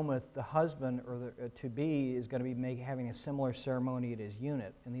same moment, the husband or the to-be is going to be having a similar ceremony at his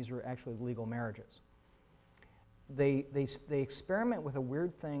unit, and these are actually legal marriages. They experiment with a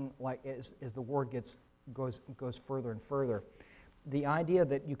weird thing, like as the war goes further and further, the idea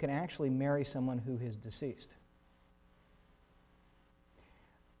that you can actually marry someone who is deceased.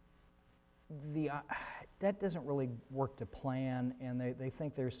 That doesn't really work to plan, and they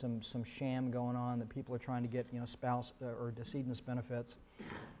think there's some sham going on, that people are trying to get spouse or decedent's benefits.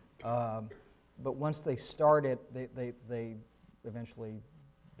 But once they start it, they eventually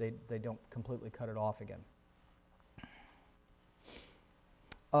they don't completely cut it off again.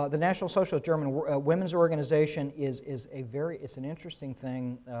 The National Socialist German Women's Organization is it's an interesting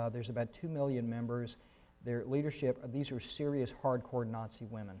thing. There's about 2 million members. Their leadership, these are serious, hardcore Nazi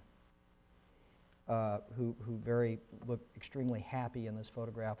women. who look extremely happy in this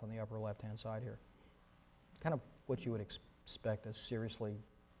photograph on the upper left-hand side here. Kind of what you would expect a seriously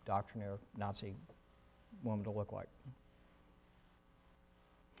doctrinaire Nazi woman to look like.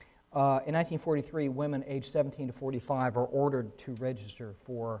 In 1943, women aged 17 to 45 are ordered to register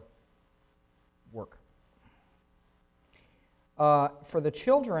for work. For the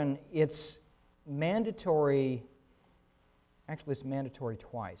children, it's mandatory. Actually, it's mandatory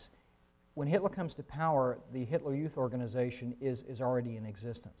twice. When Hitler comes to power, the Hitler Youth Organization is already in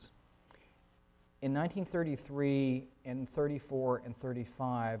existence. In 1933 and 34 and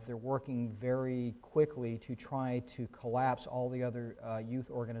 35, they're working very quickly to try to collapse all the other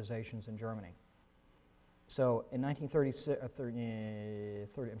youth organizations in Germany. So in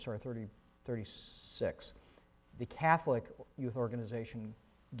 1936, the Catholic Youth Organization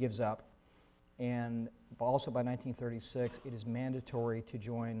gives up, and also by 1936, it is mandatory to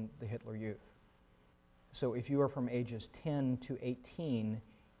join the Hitler Youth. So if you are from ages 10 to 18,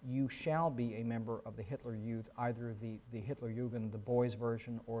 you shall be a member of the Hitler Youth, either the Hitler Jugend, the boys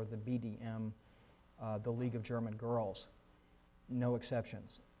version, or the BDM, the League of German Girls. No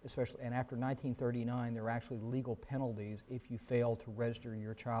exceptions. Especially, and after 1939, there are actually legal penalties if you fail to register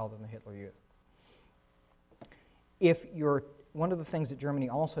your child in the Hitler Youth. One of the things that Germany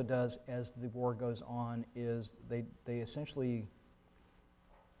also does as the war goes on is they essentially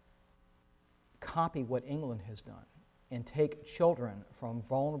copy what England has done and take children from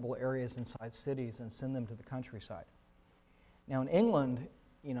vulnerable areas inside cities and send them to the countryside. Now in England,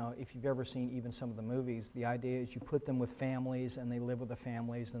 you know, if you've ever seen even some of the movies, the idea is you put them with families and they live with the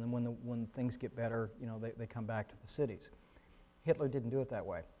families, and then when things get better, you know, they come back to the cities. Hitler didn't do it that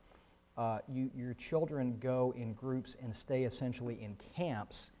way. Your children go in groups and stay essentially in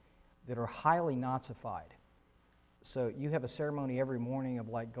camps that are highly Nazified. So you have a ceremony every morning of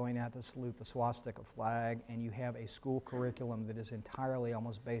like going out to salute the swastika flag, and you have a school curriculum that is entirely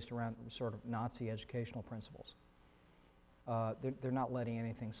almost based around sort of Nazi educational principles. They're not letting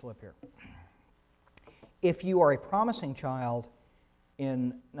anything slip here. If you are a promising child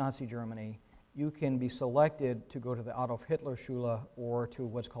in Nazi Germany, you can be selected to go to the Adolf Hitler Schule or to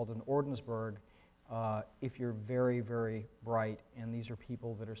what's called an Ordensburg if you're very, very bright, and these are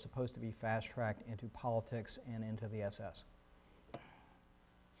people that are supposed to be fast-tracked into politics and into the SS.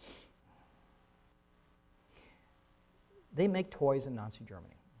 They make toys in Nazi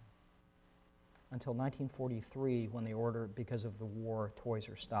Germany until 1943, when they order, because of the war, toys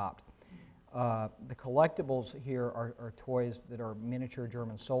are stopped. The collectibles here are toys that are miniature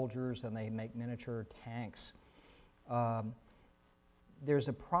German soldiers, and they make miniature tanks. There's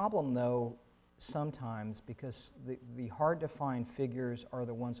a problem, though, sometimes, because the hard-to-find figures are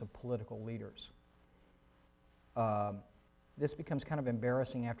the ones of political leaders. This becomes kind of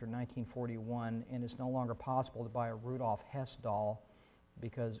embarrassing after 1941, and it's no longer possible to buy a Rudolf Hess doll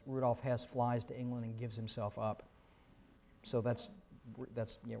because Rudolf Hess flies to England and gives himself up. So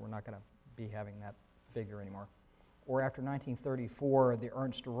yeah, we're not going to be having that figure anymore. Or after 1934, the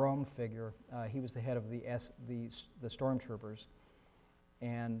Ernst Röhm figure, he was the head of the stormtroopers,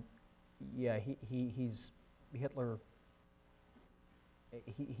 and yeah, Hitler,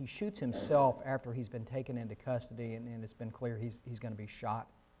 he shoots himself after he's been taken into custody, and it's been clear he's going to be shot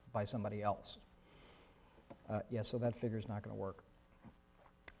by somebody else. Yeah, so that figure's not going to work.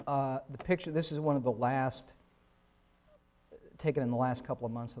 The picture, this is one of the last, taken in the last couple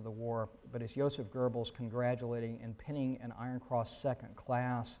of months of the war, but it's Joseph Goebbels congratulating and pinning an Iron Cross second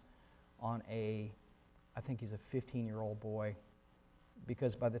class on I think he's a 15-year-old boy,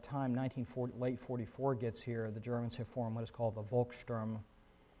 because by the time late 44 gets here, the Germans have formed what is called the Volkssturm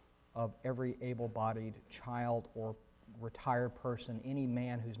of every able-bodied child or retired person. Any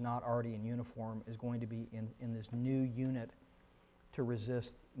man who's not already in uniform is going to be in this new unit to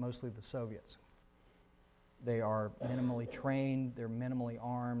resist mostly the Soviets. They are minimally trained, they're minimally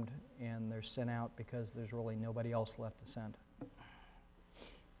armed, and they're sent out because there's really nobody else left to send.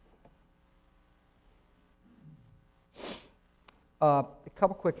 A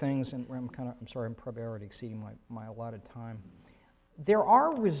couple quick things, and I'm sorry, I'm probably already exceeding my allotted time. There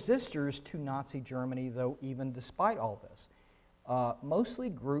are resistors to Nazi Germany, though, even despite all this. Mostly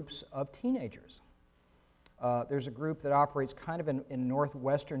groups of teenagers. There's a group that operates kind of in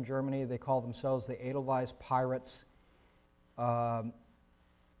northwestern Germany. They call themselves the Edelweiss Pirates.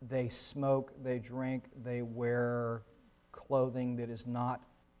 They smoke, they drink, they wear clothing that is not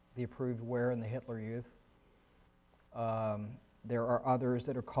the approved wear in the Hitler Youth. There are others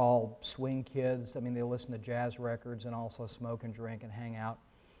that are called swing kids. I mean, they listen to jazz records and also smoke and drink and hang out.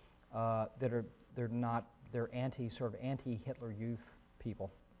 They're anti-Hitler Youth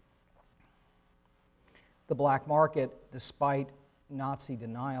people. the black market, despite Nazi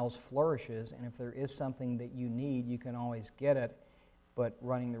denials, flourishes, and if there is something that you need, you can always get it, but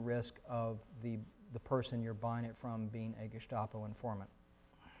running the risk of the person you're buying it from being a Gestapo informant.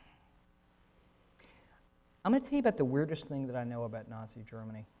 I'm going to tell you about the weirdest thing that I know about Nazi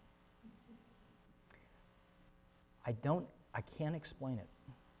Germany. I can't explain it.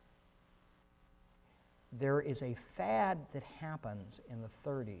 There is a fad that happens in the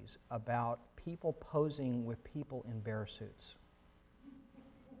 30s about people posing with people in bear suits.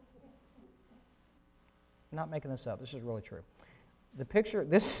 I'm not making this up. This is really true.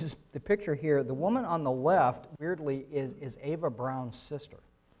 This is the picture here. The woman on the left, weirdly, is Eva Braun's sister.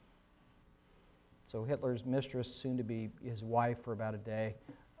 So Hitler's mistress, soon to be his wife for about a day,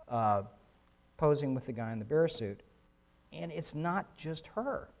 posing with the guy in the bear suit. And it's not just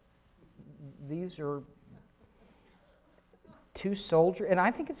her. These are two soldiers, and I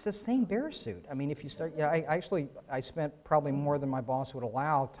think it's the same bear suit. I mean, if you start, I spent probably more than my boss would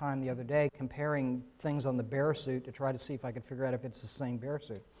allow time the other day comparing things on the bear suit to try to see if I could figure out if it's the same bear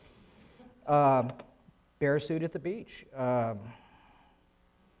suit. Bear suit at the beach.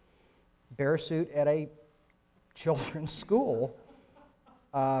 Bear suit at a children's school.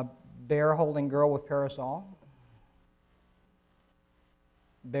 Bear holding girl with parasol.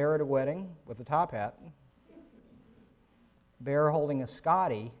 Bear at a wedding with a top hat. Bear holding a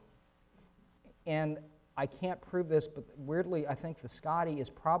Scotty. And I can't prove this, but weirdly, I think the Scotty is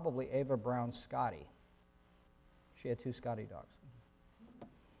probably Eva Braun's Scotty. She had 2 Scotty dogs.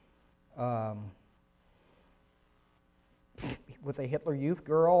 With a Hitler Youth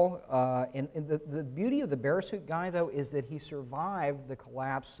girl. And the beauty of the bear suit guy, though, is that he survived the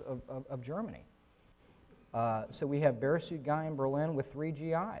collapse of Germany. So we have bear suit guy in Berlin with 3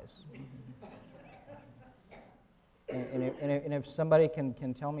 GIs. And if somebody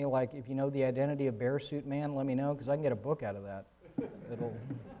can tell me, like, if you know the identity of bear suit man, let me know, because I can get a book out of that.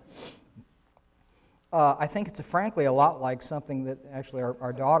 I think it's frankly a lot like something that actually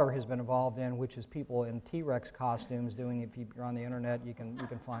our daughter has been involved in, which is people in T-Rex costumes doing. If you're on the internet, you can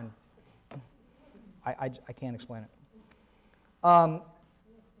find. I can't explain it.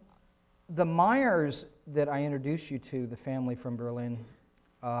 The Meyers that I introduced you to, the family from Berlin,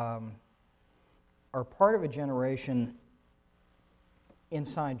 are part of a generation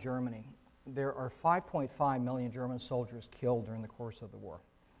inside Germany. There are 5.5 million German soldiers killed during the course of the war.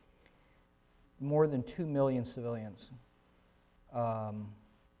 More than 2 million civilians. I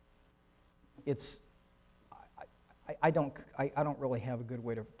don't really have a good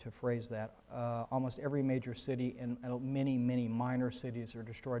way to phrase that. Almost every major city and many, many minor cities are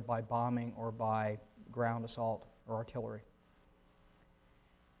destroyed by bombing or by ground assault or artillery.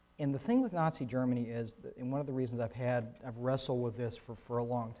 And the thing with Nazi Germany is, that, and one of the reasons I've wrestled with this for a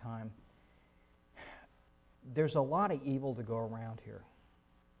long time, there's a lot of evil to go around here.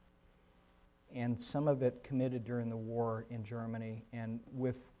 And some of it committed during the war in Germany and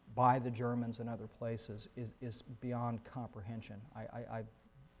by the Germans and other places is beyond comprehension.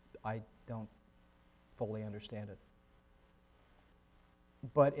 I don't fully understand it.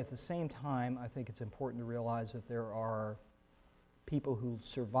 But at the same time, I think it's important to realize that there are people who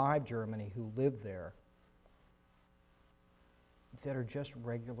survived Germany, who live there, that are just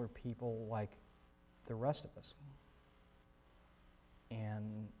regular people like the rest of us.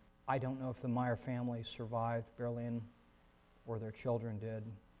 And I don't know if the Meyer family survived Berlin or their children did,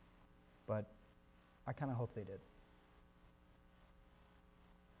 but I kind of hope they did.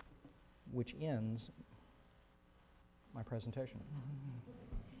 Which ends my presentation.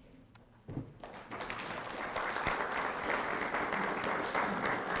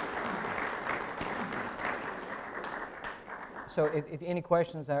 So if any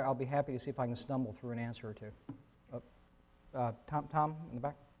questions, I'll be happy to see if I can stumble through an answer or two. Tom in the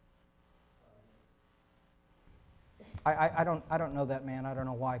back? I don't know that man. I don't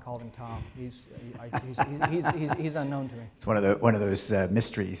know why I called him Tom. He's unknown to me. It's one of those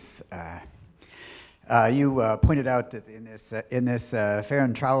mysteries. You pointed out that in this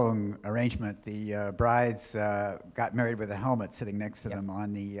Ferntrauung arrangement, the brides got married with a helmet sitting next to them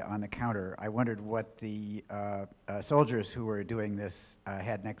on the counter. I wondered what the soldiers who were doing this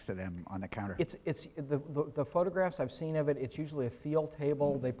had next to them on the counter. It's the photographs I've seen of it. It's usually a field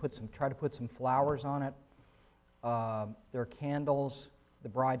table. They try to put some flowers on it. There are candles. The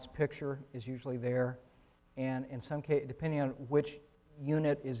bride's picture is usually there, and in some case, depending on which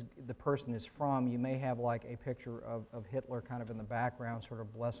unit the person is from, you may have like a picture of Hitler kind of in the background, sort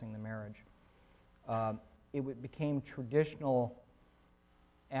of blessing the marriage. It became traditional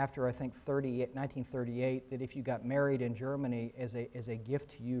after, I think, 1938, that if you got married in Germany as a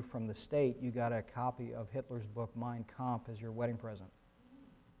gift to you from the state, you got a copy of Hitler's book Mein Kampf as your wedding present.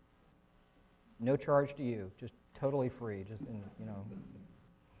 No charge to you, just totally free, just, you know.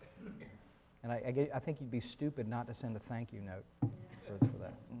 And I think you'd be stupid not to send a thank you note for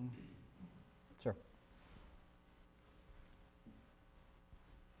that. Mm. Sir.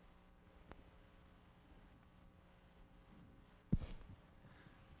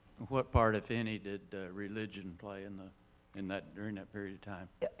 What part, if any, did religion play during that period of time?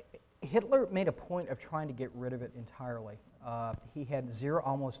 Hitler made a point of trying to get rid of it entirely. He had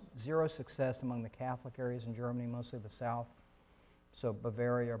almost zero success among the Catholic areas in Germany, mostly the south. So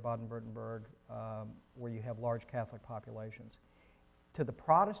Bavaria or Baden-Württemberg, where you have large Catholic populations. To the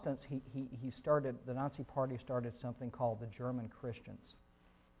Protestants, the Nazi Party started something called the German Christians.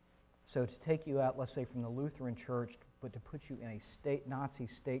 So to take you out, let's say, from the Lutheran Church, but to put you in a Nazi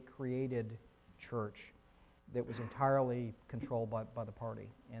state-created church that was entirely controlled by the party,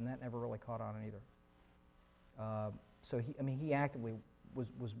 and that never really caught on either. So he actively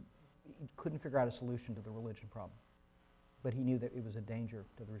he couldn't figure out a solution to the religion problem, but he knew that it was a danger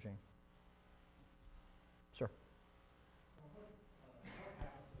to the regime. Sir.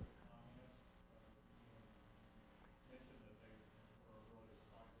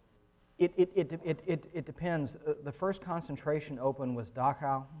 It depends. The first concentration open was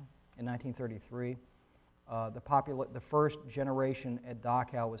Dachau in 1933. The first generation at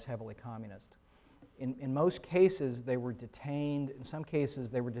Dachau was heavily communist. In most cases, they were detained. In some cases,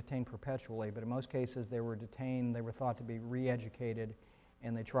 they were detained perpetually, but in most cases, they were detained. They were thought to be re-educated,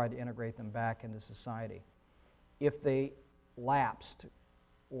 and they tried to integrate them back into society. If they lapsed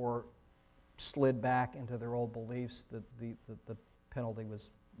or slid back into their old beliefs, the penalty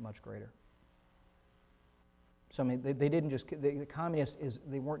was much greater. So I mean, they didn't just, the communists,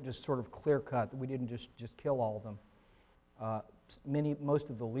 they weren't just sort of clear cut. We didn't just kill all of them. Most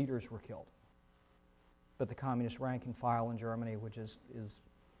of the leaders were killed. But the communist rank and file in Germany, which is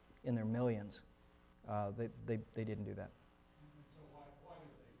in their millions, they didn't do that. So why did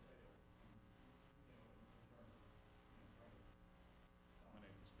they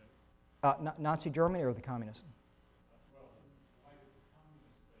fail? In terms of Nazi Germany or the communists?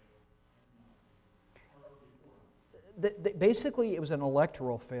 Basically, it was an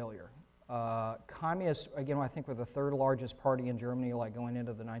electoral failure. Communists, again, I think were the third largest party in Germany, like going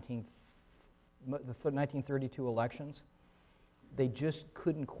into the 1932 elections. They just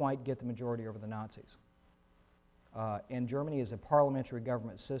couldn't quite get the majority over the Nazis. And Germany is a parliamentary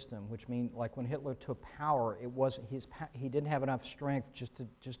government system, which means, like when Hitler took power, he didn't have enough strength just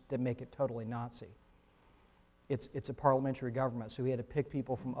to make it totally Nazi. It's a parliamentary government, so he had to pick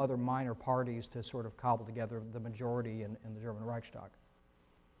people from other minor parties to sort of cobble together the majority in the German Reichstag.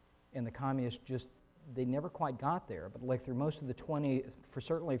 And the communists they never quite got there, but like through most of the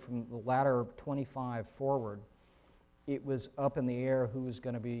certainly from the latter 25 forward, it was up in the air who was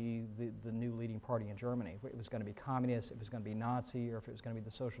going to be the new leading party in Germany. It was going to be communist, it was going to be Nazi, or if it was going to be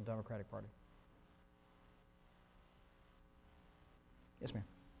the Social Democratic Party. Yes, ma'am.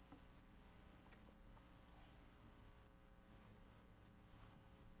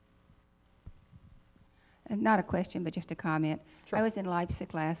 Not a question, but just a comment. Sure. I was in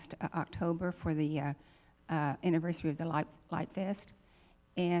Leipzig last October for the anniversary of the Light Fest,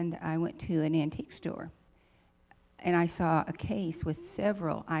 and I went to an antique store, and I saw a case with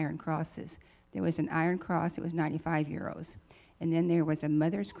several iron crosses. There was an iron cross, it was 95 euros. And then there was a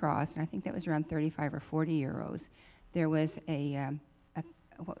Mother's Cross, and I think that was around 35 or 40 euros. There was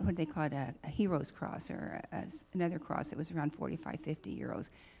what do they call it, a Hero's Cross, or another cross that was around 45, 50 euros.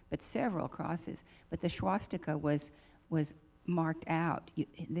 But several crosses. But the swastika was marked out.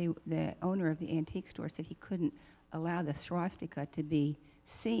 The owner of the antique store said he couldn't allow the swastika to be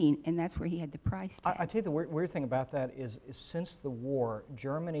seen, and that's where he had the price tag. I tell you the weird thing about that is since the war,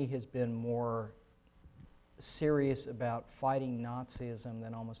 Germany has been more serious about fighting Nazism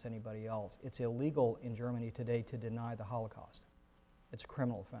than almost anybody else. It's illegal in Germany today to deny the Holocaust. It's a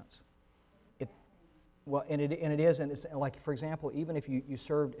criminal offense. Well, and it is, and it's like, for example, even if you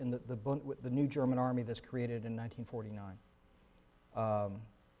served in the new German army that's created in 1949,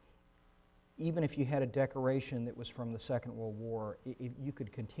 even if you had a decoration that was from the Second World War, you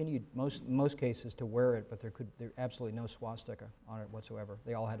could continue, most cases, to wear it, but there absolutely no swastika on it whatsoever.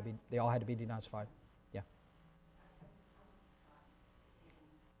 They all had to be denazified. Yeah.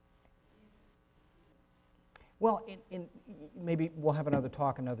 Well, maybe we'll have another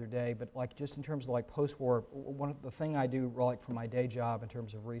talk another day, but like just in terms of like post-war, one of the thing I do like for my day job in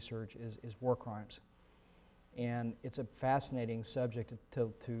terms of research is war crimes. And it's a fascinating subject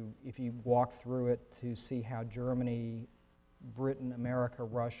to if you walk through it, to see how Germany, Britain, America,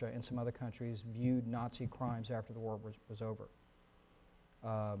 Russia, and some other countries viewed Nazi crimes after the war was over.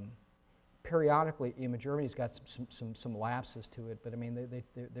 Periodically, Germany's got some lapses to it, but I mean,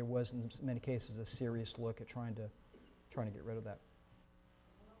 there was in many cases a serious look at trying to get rid of that.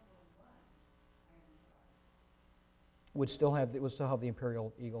 Would still have the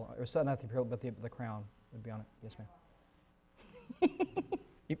imperial eagle, or not the imperial, but the crown would be on it. Yes, ma'am.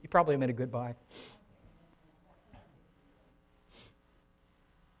 You probably made a good buy.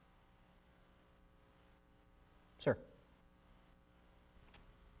 Sir.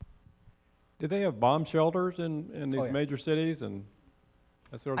 Do they have bomb shelters in these Oh, yeah. major cities and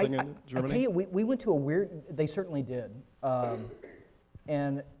that sort of thing in Germany? I tell you, we went to a weird, they certainly did.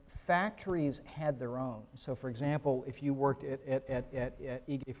 And factories had their own. So for example, if you worked at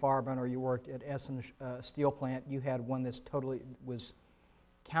IG Farben or you worked at Essen steel plant, you had one that's was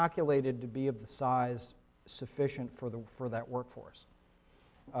calculated to be of the size sufficient for that workforce.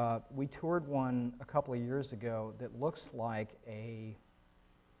 We toured one a couple of years ago that looks like a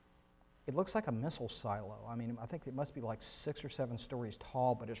missile silo. I mean, I think it must be like 6 or 7 stories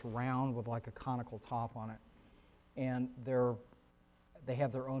tall, but it's round with like a conical top on it. And they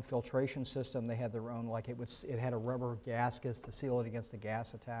have their own filtration system. They had their own, like it had a rubber gaskets to seal it against a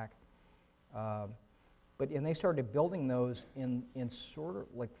gas attack. And they started building those in sort of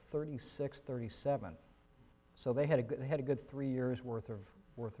like 36, 37. So they had a good 3 years worth of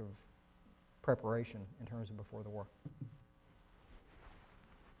preparation in terms of before the war.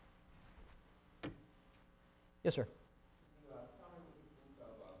 Yes, sir. Tell me what you think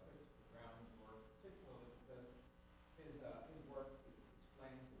of Christopher Browning's work, particularly because his work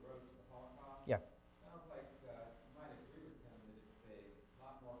explains the road to the Holocaust. Yeah. Sounds like you might agree with him that it's a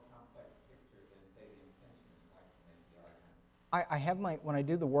lot more complex picture than, say, the intentions like to make the argument. I have when I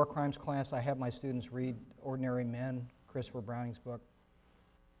do the war crimes class, I have my students read Ordinary Men, Christopher Browning's book.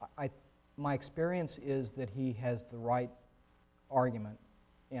 My experience is that he has the right argument.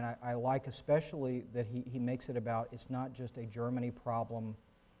 And I like especially that he makes it about, it's not just a Germany problem,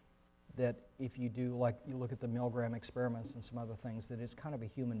 that if you do, like you look at the Milgram experiments and some other things, that it's kind of a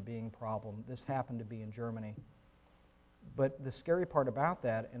human being problem. This happened to be in Germany. But the scary part about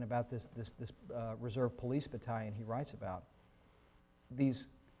that, and about this reserve police battalion he writes about, these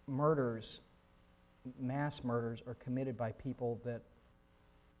murders, mass murders, are committed by people that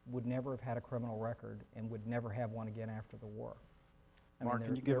would never have had a criminal record and would never have one again after the war. I Mark, mean,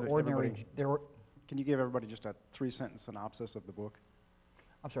 can you give everybody just a 3-sentence synopsis of the book?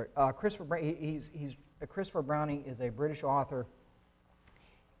 I'm sorry. Christopher Browning is a British author,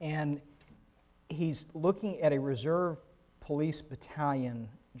 and he's looking at a reserve police battalion,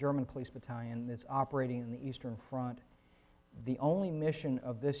 German police battalion, that's operating in the Eastern Front. The only mission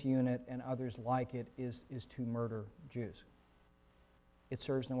of this unit and others like it is to murder Jews. It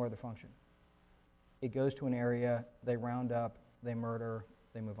serves no other function. It goes to an area, they round up, they murder,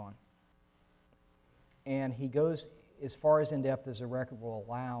 they move on. And he goes as far as in-depth as the record will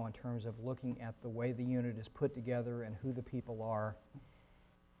allow in terms of looking at the way the unit is put together and who the people are,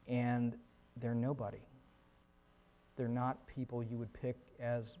 and they're nobody. They're not people you would pick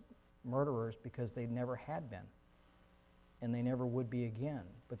as murderers because they never had been, and they never would be again.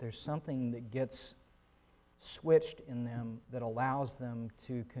 But there's something that gets switched in them that allows them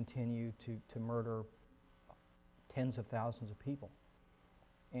to continue to murder tens of thousands of people.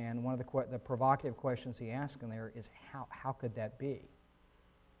 And one of the provocative questions he asks in there is, how could that be?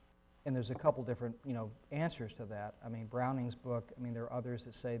 And there's a couple different answers to that. I mean, Browning's book, I mean, there are others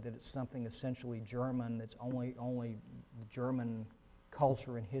that say that it's something essentially German, that's only German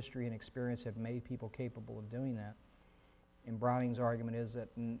culture and history and experience have made people capable of doing that. And Browning's argument is that,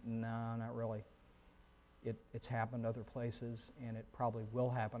 no, not really. It's happened other places, and it probably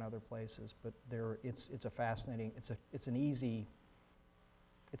will happen other places. But it's a fascinating. It's an easy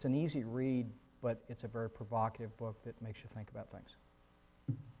read, but it's a very provocative book that makes you think about things.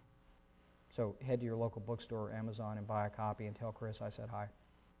 So head to your local bookstore or Amazon and buy a copy, and tell Chris I said hi.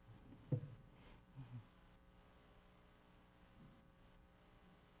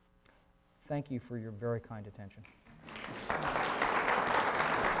 Thank you for your very kind attention.